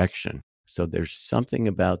direction. So there's something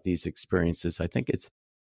about these experiences. I think it's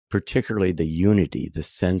particularly the unity, the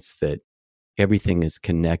sense that everything is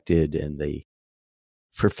connected, and the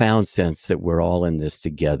profound sense that we're all in this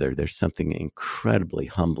together. There's something incredibly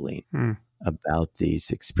humbling about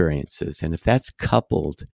these experiences. And if that's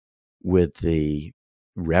coupled with the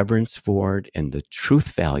reverence for it and the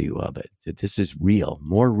truth value of it, that this is real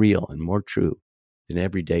and more true than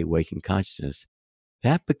everyday waking consciousness,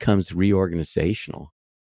 that becomes reorganizational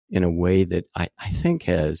in a way that I think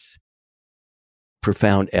has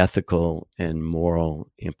profound ethical and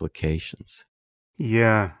moral implications.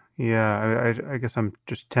 Yeah. I guess I'm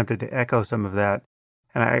just tempted to echo some of that.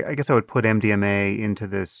 And I guess I would put MDMA into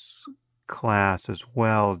this class as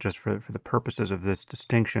well, just for the purposes of this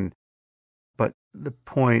distinction. But the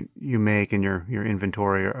point you make in your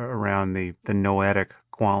inventory around the noetic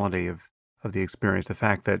quality of the experience, the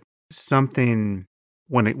fact that something,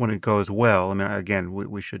 when it goes well, I mean, again,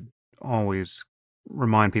 we should always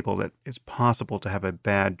remind people that it's possible to have a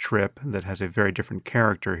bad trip that has a very different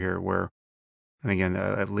character here, where, and again,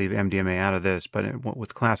 I'd leave MDMA out of this, but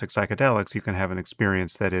with classic psychedelics, you can have an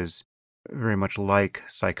experience that is very much like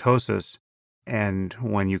psychosis. And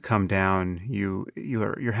when you come down,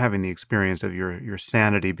 you're having the experience of your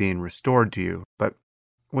sanity being restored to you. But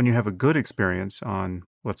when you have a good experience on,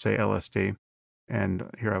 let's say, LSD, and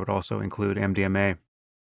here I would also include MDMA,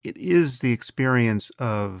 it is the experience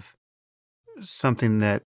of something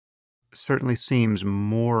that certainly seems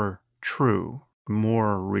more true,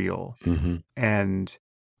 more real. Mm-hmm. And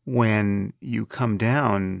when you come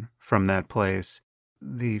down from that place,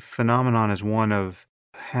 the phenomenon is one of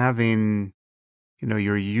having,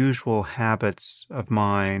 your usual habits of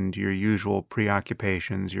mind, your usual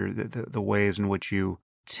preoccupations, the ways in which you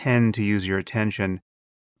tend to use your attention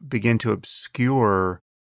begin to obscure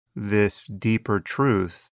this deeper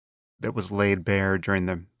truth that was laid bare during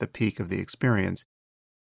the peak of the experience.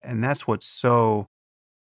 And that's it's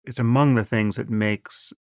among the things that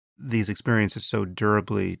makes these experiences so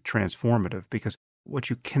durably transformative, because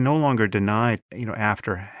what you can no longer deny,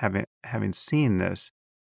 after having seen this,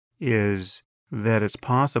 is that it's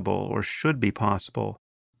possible, or should be possible,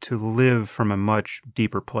 to live from a much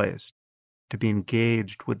deeper place, to be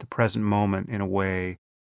engaged with the present moment in a way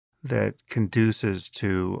that conduces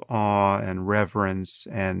to awe and reverence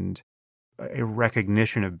and a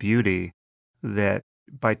recognition of beauty that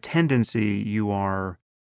by tendency you are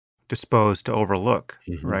disposed to overlook,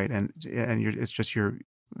 right? And it's just you're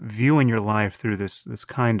viewing your life through this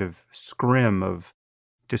kind of scrim of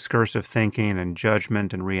discursive thinking and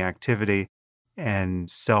judgment and reactivity and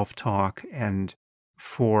self-talk, and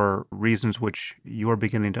for reasons which you're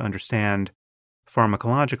beginning to understand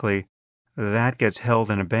pharmacologically, that gets held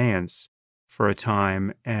in abeyance for a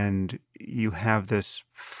time, and you have this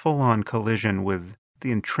full-on collision with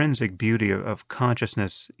the intrinsic beauty of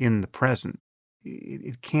consciousness in the present.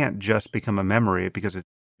 It can't just become a memory, because it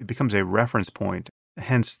becomes a reference point.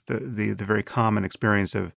 Hence the very common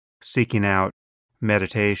experience of seeking out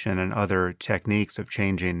meditation and other techniques of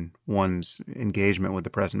changing one's engagement with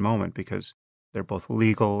the present moment, because they're both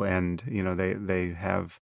legal and, they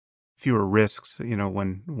have fewer risks,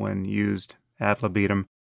 when used ad libitum.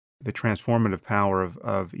 The transformative power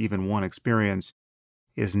of even one experience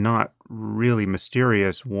is not really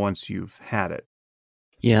mysterious once you've had it.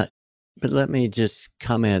 Yeah, but let me just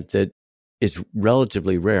comment that it's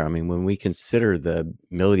relatively rare. I mean, when we consider the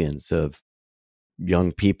millions of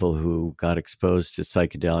young people who got exposed to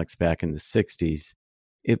psychedelics back in the 60s,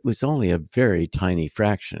 it was only a very tiny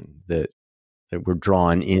fraction that were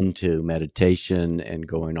drawn into meditation and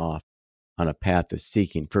going off on a path of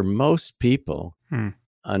seeking. For most people,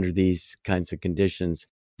 under these kinds of conditions,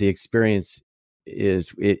 the experience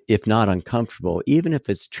is, if not uncomfortable, even if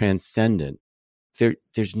it's transcendent,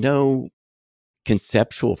 there's no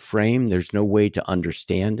conceptual frame, there's no way to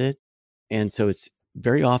understand it. And so it's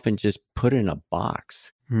very often just put in a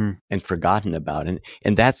box and forgotten about. And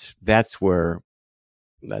that's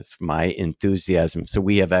my enthusiasm. So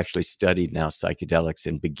we have actually studied now psychedelics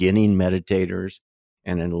in beginning meditators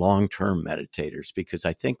and in long-term meditators, because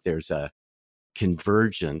I think there's a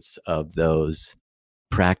convergence of those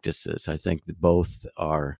practices. I think that both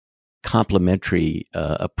are complementary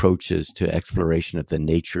approaches to exploration of the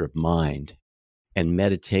nature of mind. And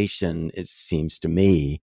meditation, it seems to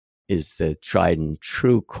me, is the tried and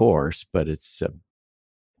true course, but it's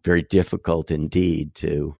very difficult indeed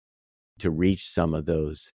to reach some of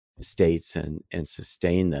those states and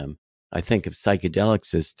sustain them. I think of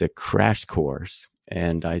psychedelics as the crash course,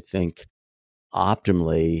 and I think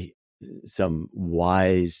optimally some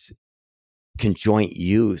wise conjoint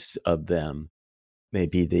use of them may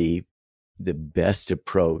be the best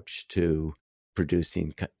approach to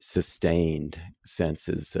producing sustained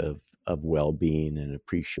senses of well-being and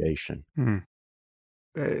appreciation.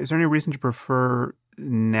 Is there any reason to prefer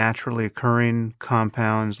naturally occurring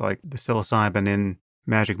compounds like the psilocybin in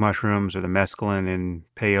magic mushrooms or the mescaline in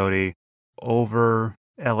peyote over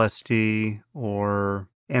LSD or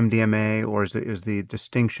MDMA, or is the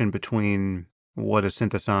distinction between what is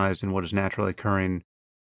synthesized and what is naturally occurring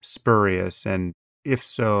spurious? And if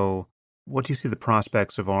so, what do you see the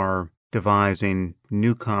prospects of our devising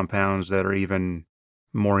new compounds that are even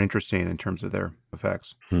more interesting in terms of their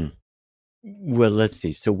effects? Well, let's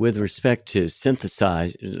see. So, with respect to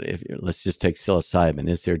synthesized, let's just take psilocybin.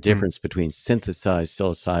 Is there a difference between synthesized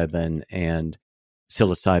psilocybin and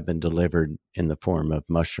psilocybin delivered in the form of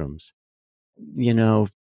mushrooms? You know,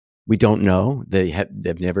 we don't know.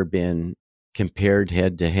 They've never been compared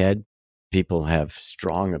head to head. People have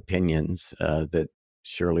strong opinions that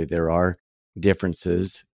surely there are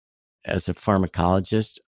differences. As a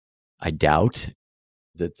pharmacologist, I doubt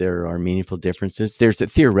that there are meaningful differences. There's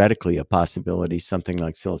theoretically a possibility something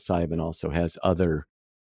like psilocybin also has other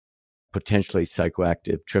potentially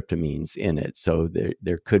psychoactive tryptamines in it. So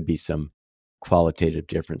there could be some qualitative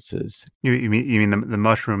differences. You mean the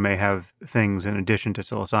mushroom may have things in addition to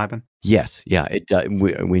psilocybin? Yes, yeah, it does.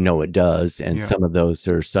 We know it does, and some of those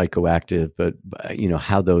are psychoactive. But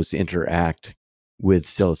how those interact with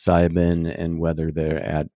psilocybin and whether they're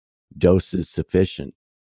at doses sufficient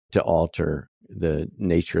to alter the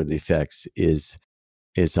nature of the effects is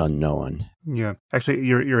unknown. Yeah, actually,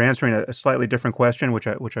 you're answering a slightly different question, which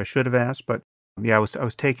I should have asked, but yeah, I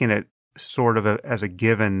was taking it sort of as a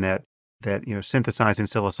given that synthesizing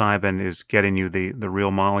psilocybin is getting you the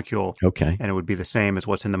real molecule, Okay, and it would be the same as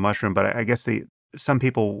what's in the mushroom. But I guess some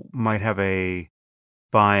people might have a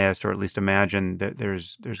bias, or at least imagine that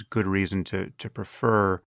there's good reason to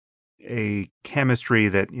prefer a chemistry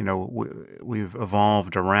that we've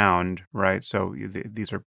evolved around, right? So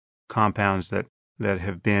these are compounds that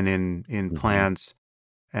have been in plants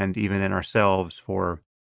and even in ourselves for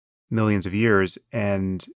millions of years,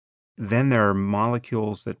 and then there are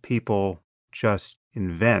molecules that people just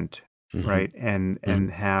invent, right? And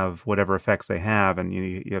have whatever effects they have, and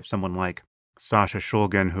you have someone like Sasha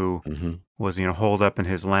Shulgin who was holed up in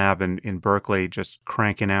his lab in Berkeley, just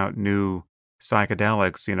cranking out new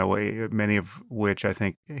psychedelics, many of which I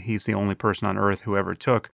think he's the only person on earth who ever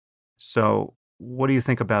took. So what do you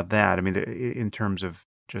think about that? I mean, in terms of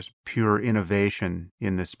just pure innovation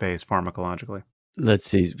in this space pharmacologically? Let's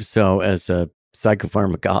see. So, as a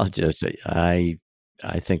psychopharmacologist,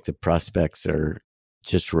 I think the prospects are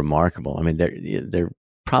just remarkable. I mean, there are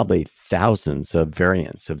probably thousands of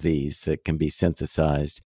variants of these that can be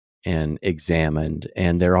synthesized and examined,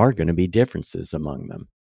 and there are going to be differences among them.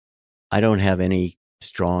 I don't have any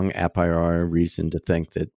strong a priori reason to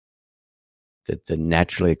think that the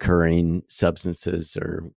naturally occurring substances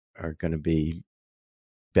are going to be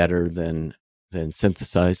better than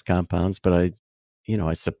synthesized compounds, but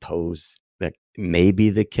I suppose that may be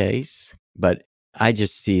the case, but I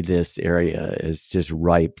just see this area as just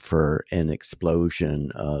ripe for an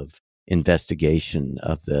explosion of investigation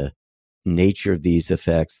of the nature of these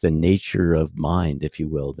effects, the nature of mind, if you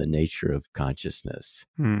will, the nature of consciousness.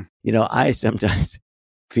 I sometimes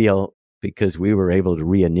feel, because we were able to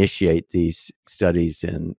reinitiate these studies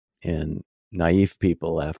in naive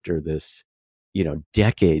people after this,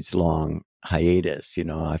 decades long hiatus,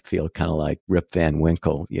 I feel kind of like Rip Van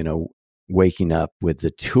Winkle, waking up with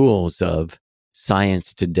the tools of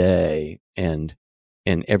science today and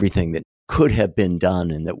everything that could have been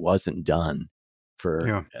done and that wasn't done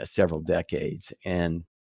for several decades. And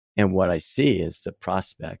what I see is the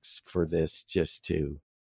prospects for this just to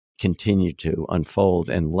continue to unfold,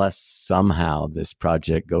 unless somehow this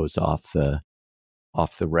project goes off the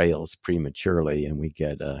rails prematurely and we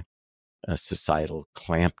get a societal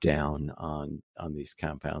clampdown on these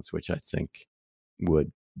compounds, which I think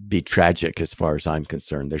would be tragic as far as I'm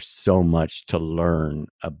concerned. There's so much to learn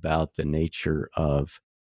about the nature of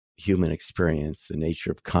human experience, the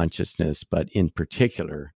nature of consciousness, but in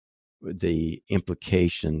particular, the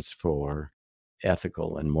implications for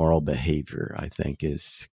ethical and moral behavior, I think,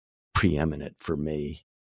 is preeminent for me.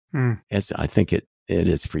 As I think it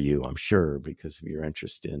is for you, I'm sure, because of your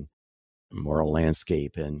interest in moral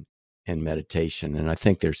landscape and meditation. And I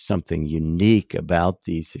think there's something unique about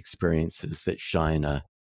these experiences that shine a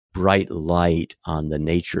bright light on the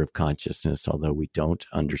nature of consciousness, although we don't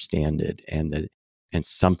understand it, and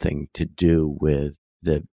something to do with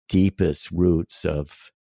the deepest roots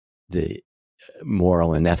of the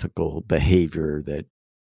moral and ethical behavior that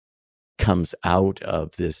comes out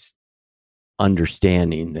of this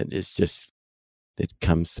understanding that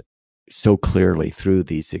comes so clearly through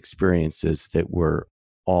these experiences, that we're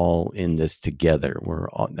all in this together. We're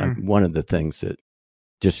all, one of the things that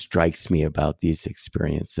just strikes me about these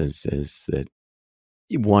experiences is that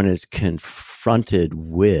one is confronted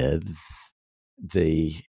with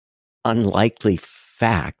the unlikely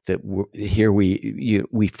fact that here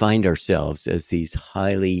we find ourselves as these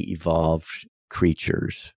highly evolved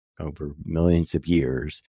creatures over millions of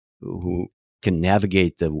years who can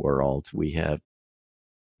navigate the world. We have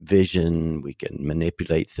vision, we can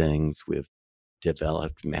manipulate things, we've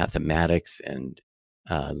developed mathematics and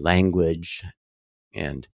language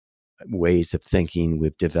and ways of thinking,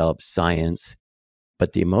 we've developed science.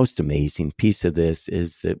 But the most amazing piece of this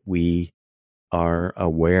is that we are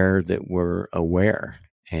aware that we're aware,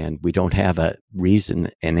 and we don't have a reason.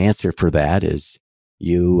 An answer for that is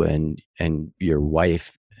you and your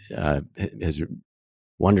wife has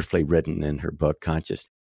wonderfully written in her book, Conscious.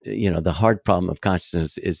 The hard problem of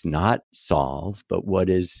consciousness is not solved, but what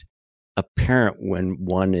is apparent when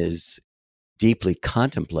one is deeply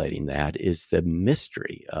contemplating that is the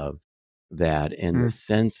mystery of that, and the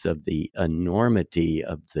sense of the enormity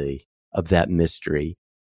of that mystery,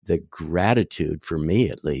 the gratitude, for me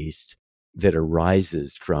at least, that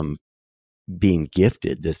arises from being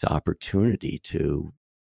gifted this opportunity to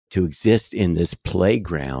exist in this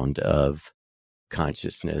playground of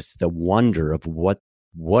consciousness, the wonder of what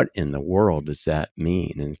in the world does that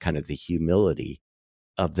mean, and kind of the humility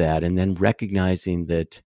of that, and then recognizing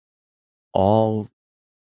that all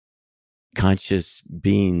conscious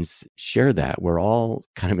beings share that. We're all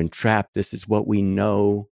kind of entrapped. This is what we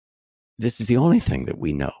know. This is the only thing that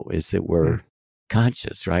we know, is that we're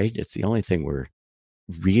conscious, right? It's the only thing we're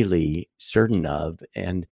really certain of.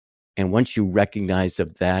 And once you recognize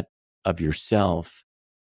that of yourself,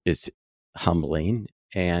 it's humbling.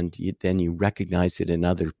 And then you recognize it in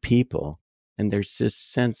other people. And there's this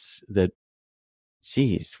sense that,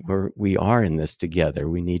 geez, we are in this together.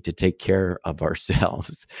 We need to take care of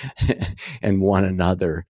ourselves and one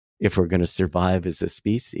another if we're going to survive as a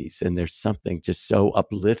species. And there's something just so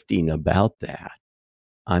uplifting about that.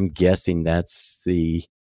 I'm guessing that's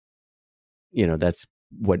that's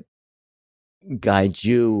what guides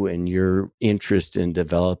you and your interest in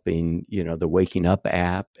developing, the Waking Up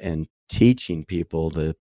app and teaching people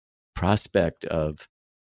the prospect of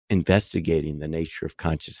investigating the nature of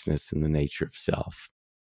consciousness and the nature of self.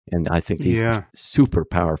 And I think these are super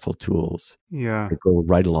powerful tools that go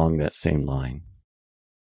right along that same line.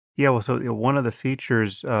 Yeah, well, so one of the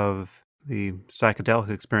features of the psychedelic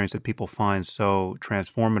experience that people find so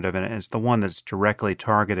transformative, and it's the one that's directly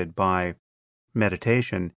targeted by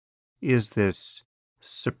meditation, is this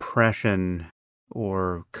suppression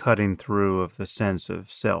or cutting through of the sense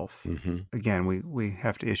of self. Again, we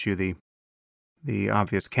have to issue the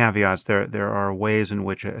obvious caveats. There are ways in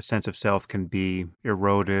which a sense of self can be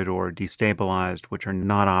eroded or destabilized, which are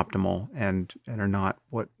not optimal and are not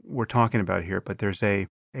what we're talking about here. But there's a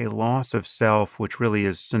loss of self, which really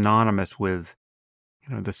is synonymous with,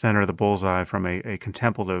 the center of the bullseye from a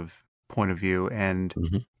contemplative point of view,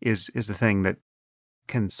 and is the thing that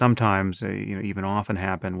can sometimes, even often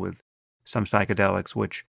happen with some psychedelics,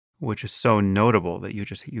 which is so notable that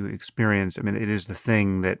you experience. I mean, it is the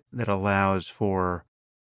thing that allows for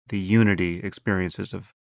the unity experiences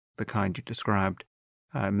of the kind you described.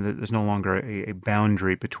 There's no longer a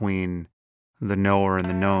boundary between the knower and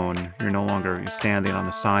the known. You're no longer standing on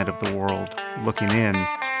the side of the world looking in.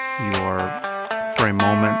 You are, for a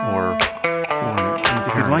moment or for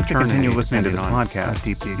if you'd like to continue listening to this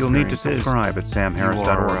podcast, you'll need to subscribe at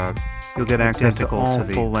samharris.org. You'll get access to all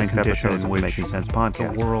full-length episodes of the Making Sense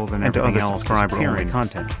podcast, the world and to other subscriber-only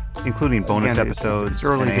content, including bonus episodes,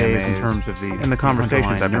 early days in terms of and the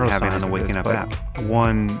conversations I've been having on the Waking Up app.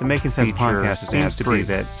 The Making Sense podcast seems to be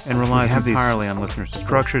that, and relies entirely on listener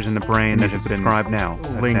structures in the brain that have been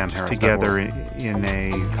linked together in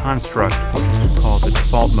a construct called the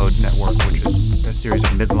default mode network, which is a series of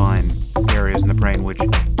midline areas in the brain which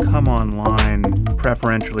come online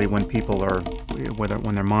preferentially when people are, whether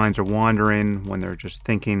when their minds are wandering, when they're just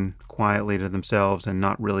thinking quietly to themselves and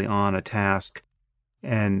not really on a task.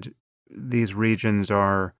 And these regions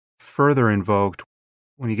are further invoked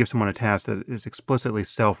when you give someone a task that is explicitly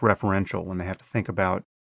self-referential, when they have to think about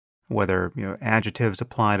whether, adjectives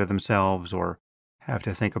apply to themselves, or have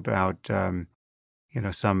to think about,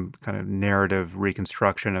 some kind of narrative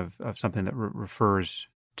reconstruction of something that refers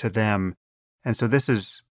to them. And so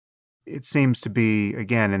it seems to be,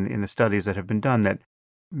 again, in the studies that have been done, that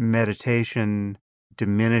meditation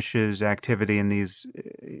diminishes activity in this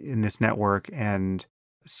network, and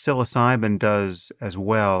psilocybin does as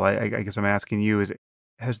well. I guess I'm asking you,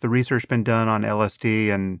 has the research been done on LSD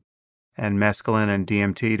and mescaline and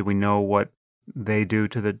DMT? Do we know what they do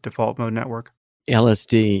to the default mode network?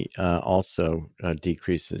 LSD also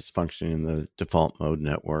decreases function in the default mode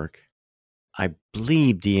network. I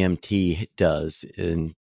believe DMT does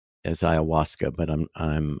as ayahuasca, but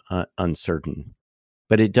I'm uncertain.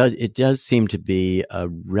 But it does seem to be a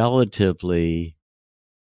relatively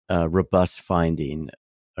robust finding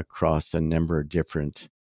across a number of different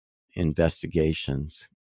investigations.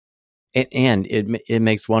 And it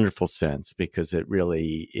makes wonderful sense, because it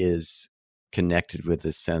really is connected with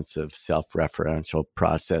a sense of self-referential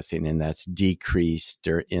processing, and that's decreased,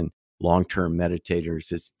 or in long-term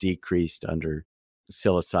meditators, it's decreased under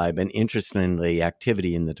psilocybin. Interestingly,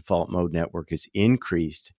 activity in the default mode network is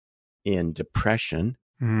increased in depression,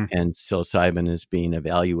 and psilocybin is being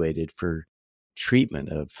evaluated for treatment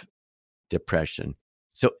of depression.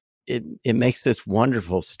 So it makes this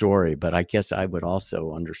wonderful story, but I guess I would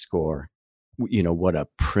also underscore, what a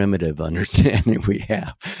primitive understanding we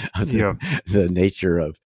have of the nature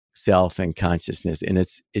of self and consciousness. And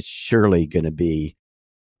it's surely going to be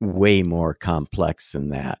way more complex than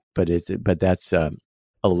that. But that's a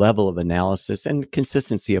level of analysis and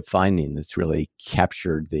consistency of finding that's really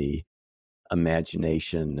captured the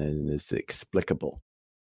imagination and is explicable.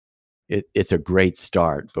 It's a great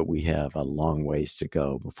start, but we have a long ways to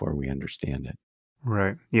go before we understand it.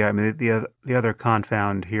 Right. Yeah. I mean, the other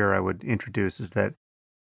confound here I would introduce is that,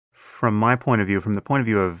 from my point of view, from the point of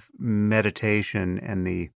view of meditation and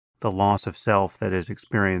the loss of self that is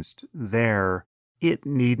experienced there, it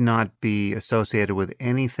need not be associated with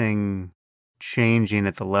anything changing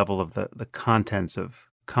at the level of the contents of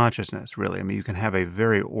consciousness, really. I mean, you can have a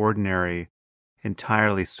very ordinary,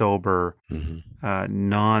 entirely sober,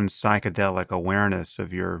 non-psychedelic awareness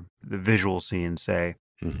of the visual scene, say.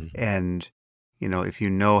 And, if you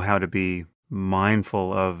know how to be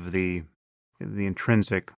mindful of the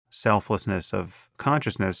intrinsic selflessness of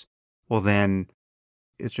consciousness, well, then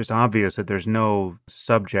it's just obvious that there's no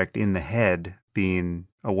subject in the head being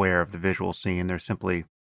aware of the visual scene. There's simply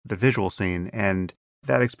the visual scene. And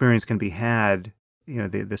that experience can be had,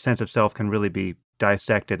 the sense of self can really be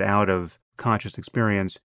dissected out of conscious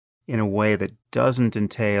experience in a way that doesn't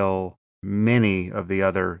entail many of the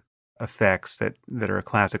other effects that are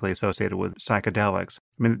classically associated with psychedelics.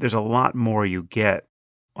 I mean, there's a lot more you get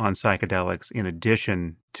on psychedelics in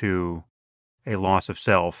addition to a loss of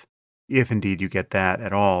self, if indeed you get that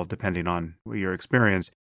at all, depending on your experience.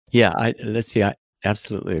 Yeah, I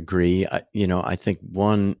absolutely agree. I think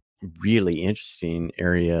one really interesting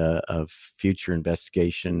area of future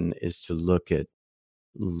investigation is to look at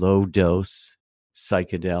low dose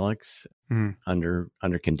psychedelics under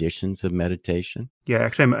conditions of meditation. Yeah,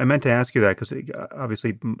 actually, I meant to ask you that, because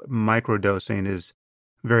obviously microdosing is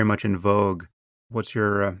very much in vogue. What's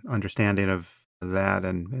your understanding of that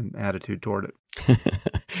and attitude toward it?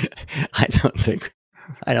 I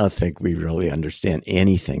don't think we really understand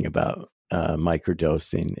anything about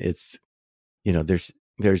microdosing. It's,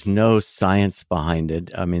 there's no science behind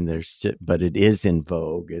it. I mean, but it is in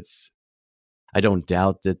vogue. I don't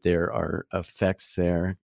doubt that there are effects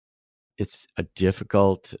there. It's a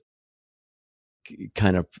difficult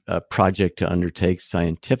kind of project to undertake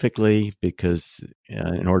scientifically, because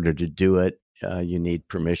in order to do it, you need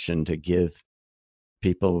permission to give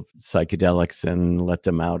people psychedelics and let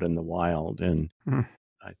them out in the wild. And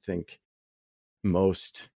I think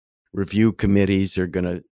most review committees are going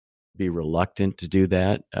to be reluctant to do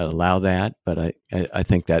that, allow that. But I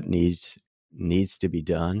think that needs to be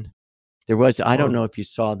done. I don't know if you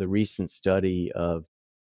saw the recent study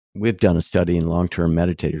we've done a study in long-term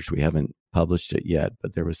meditators. We haven't published it yet,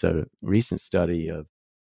 but there was a recent study of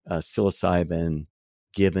psilocybin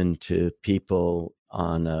given to people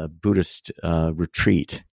on a Buddhist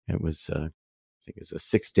retreat. It was, I think it was a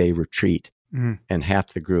 6-day retreat, and half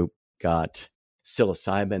the group got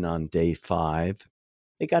psilocybin on day 5.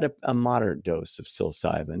 They got a moderate dose of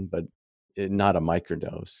psilocybin, but not a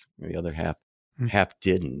microdose. The other half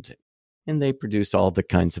didn't. and they produce all the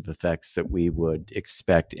kinds of effects that we would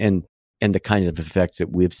expect, and the kinds of effects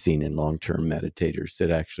that we've seen in long-term meditators,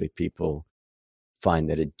 that actually people find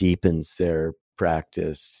that it deepens their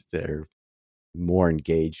practice, they're more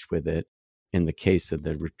engaged with it. In the case of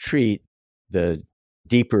the retreat, the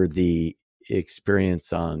deeper the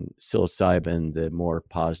experience on psilocybin, the more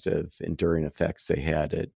positive, enduring effects they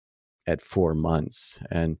had at 4 months.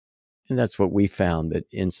 And that's what we found, that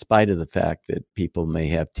in spite of the fact that people may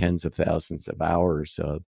have tens of thousands of hours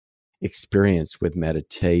of experience with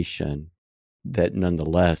meditation, that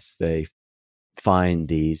nonetheless they find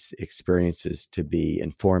these experiences to be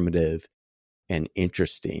informative and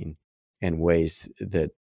interesting in ways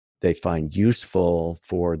that they find useful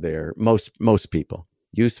for their most people,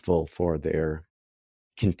 useful for their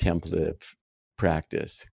contemplative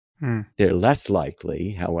practice. They're less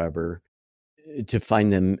likely, however, to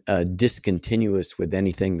find them discontinuous with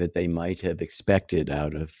anything that they might have expected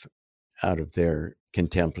out of their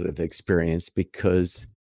contemplative experience, because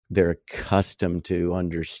they're accustomed to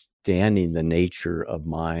understanding the nature of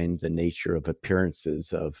mind, the nature of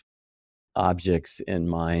appearances of objects in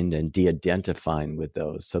mind, and de-identifying with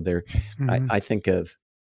those. So I think of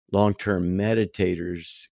long-term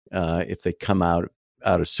meditators, if they come out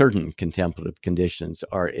of certain contemplative conditions,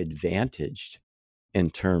 are advantaged in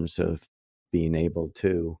terms of being able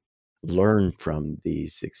to learn from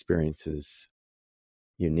these experiences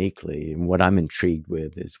uniquely. And what I'm intrigued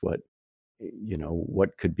with is what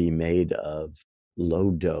could be made of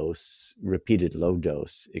repeated low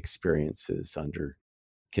dose experiences under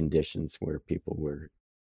conditions where people were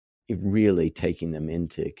really taking them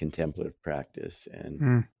into contemplative practice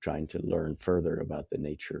and trying to learn further about the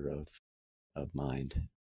nature of mind.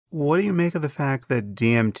 What do you make of the fact that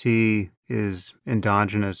DMT is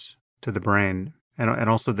endogenous to the brain, and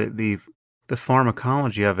also the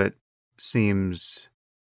pharmacology of it seems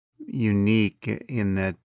unique in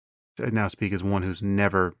that, I now speak as one who's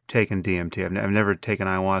never taken DMT. I've never taken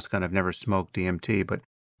ayahuasca, and I've never smoked DMT, but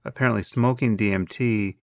apparently smoking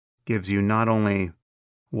DMT gives you not only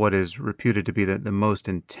what is reputed to be the most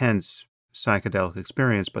intense psychedelic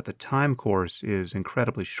experience, but the time course is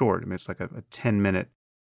incredibly short. I mean, it's like a 10-minute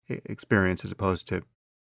experience as opposed to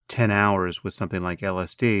 10 hours with something like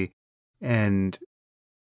LSD. And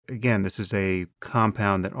again, this is a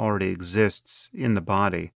compound that already exists in the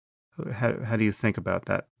body. How do you think about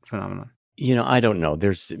that phenomenon? I don't know.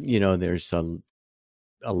 There's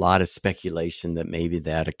a lot of speculation that maybe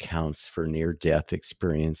that accounts for near-death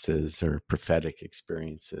experiences or prophetic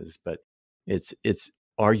experiences, but it's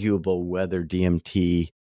arguable whether DMT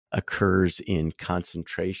occurs in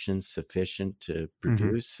concentration sufficient to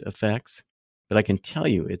produce effects. But I can tell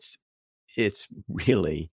you, it's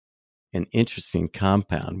really an interesting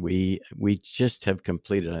compound. We just have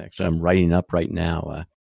completed, actually, I'm writing up right now a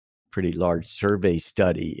pretty large survey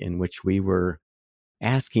study in which we were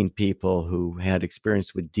asking people who had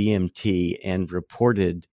experience with DMT and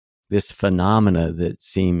reported this phenomena that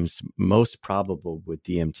seems most probable with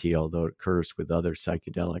DMT, although it occurs with other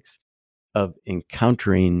psychedelics, of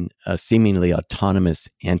encountering a seemingly autonomous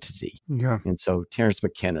entity. Yeah. And so Terence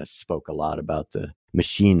McKenna spoke a lot about the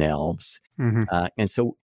machine elves. And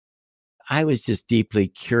so I was just deeply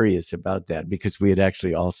curious about that, because we had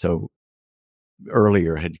actually also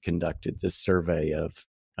earlier had conducted this survey of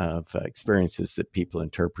experiences that people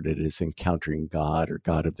interpreted as encountering God or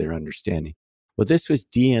God of their understanding. Well, this was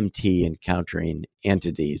DMT encountering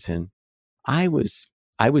entities, and I was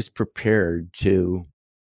prepared to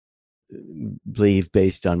believe,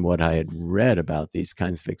 based on what I had read about these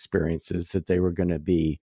kinds of experiences, that they were going to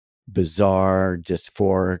be bizarre,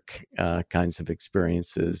 dysphoric kinds of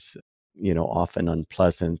experiences, often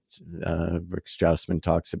unpleasant. Rick Strassman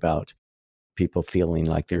talks about people feeling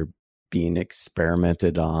like they're being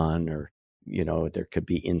experimented on, or there could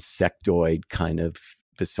be insectoid kind of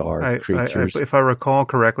bizarre creatures. If I recall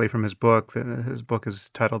correctly from his book is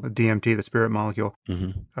titled DMT, the Spirit Molecule.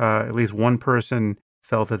 At least one person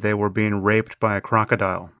felt that they were being raped by a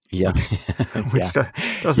crocodile. Yeah. Which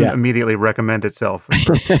doesn't immediately recommend itself.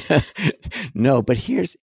 No, but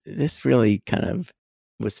this really kind of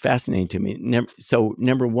was fascinating to me. So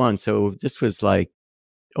number one, this was like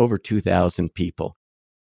over 2,000 people.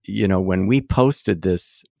 When we posted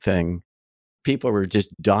this thing, people were just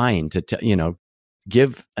dying to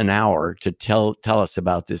give an hour to tell us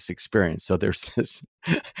about this experience. So there's this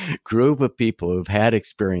group of people who've had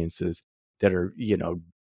experiences that are,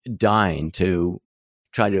 dying to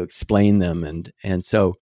try to explain them. And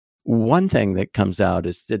so one thing that comes out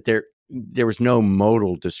is that there was no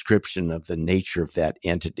modal description of the nature of that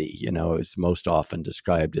entity. It was most often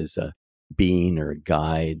described as a being or a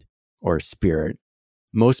guide or a spirit.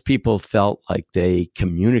 most people felt like they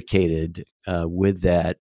communicated with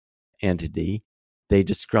that entity. They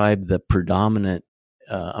described the predominant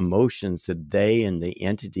emotions that they and the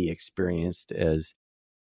entity experienced as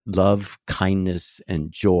love, kindness,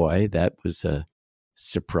 and joy. That was a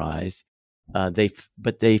surprise.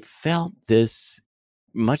 But they felt this,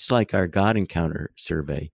 much like our God Encounter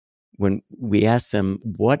survey. When we asked them,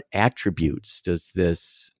 what attributes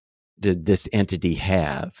did this entity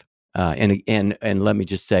have? And let me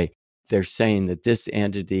just say, they're saying that this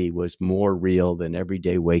entity was more real than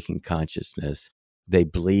everyday waking consciousness. They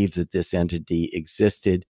believed that this entity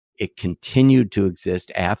existed. It continued to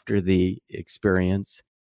exist after the experience,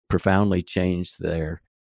 profoundly changed their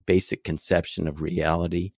basic conception of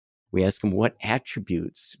reality. We asked them, what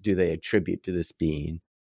attributes do they attribute to this being?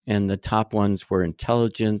 And the top ones were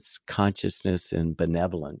intelligence, consciousness, and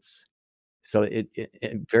benevolence. So it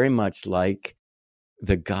very much like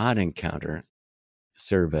the God Encounter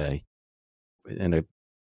survey. And a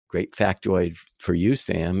great factoid for you,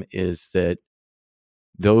 Sam, is that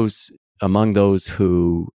among those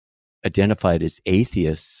who identified as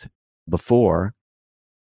atheists before,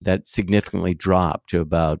 that significantly dropped to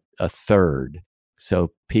about a third.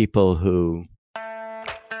 So people who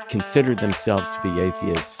considered themselves to be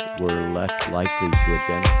atheists were less likely to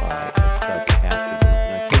identify as such afterwards.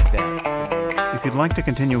 And I take that. If you'd like to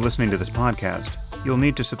continue listening to this podcast, you'll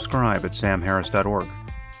need to subscribe at samharris.org.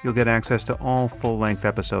 You'll get access to all full-length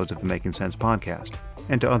episodes of the Making Sense podcast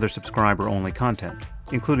and to other subscriber-only content,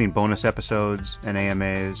 including bonus episodes and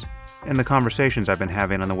AMAs and the conversations I've been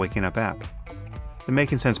having on the Waking Up app. The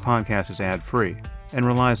Making Sense podcast is ad-free and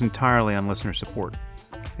relies entirely on listener support,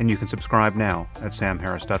 and you can subscribe now at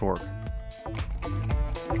samharris.org.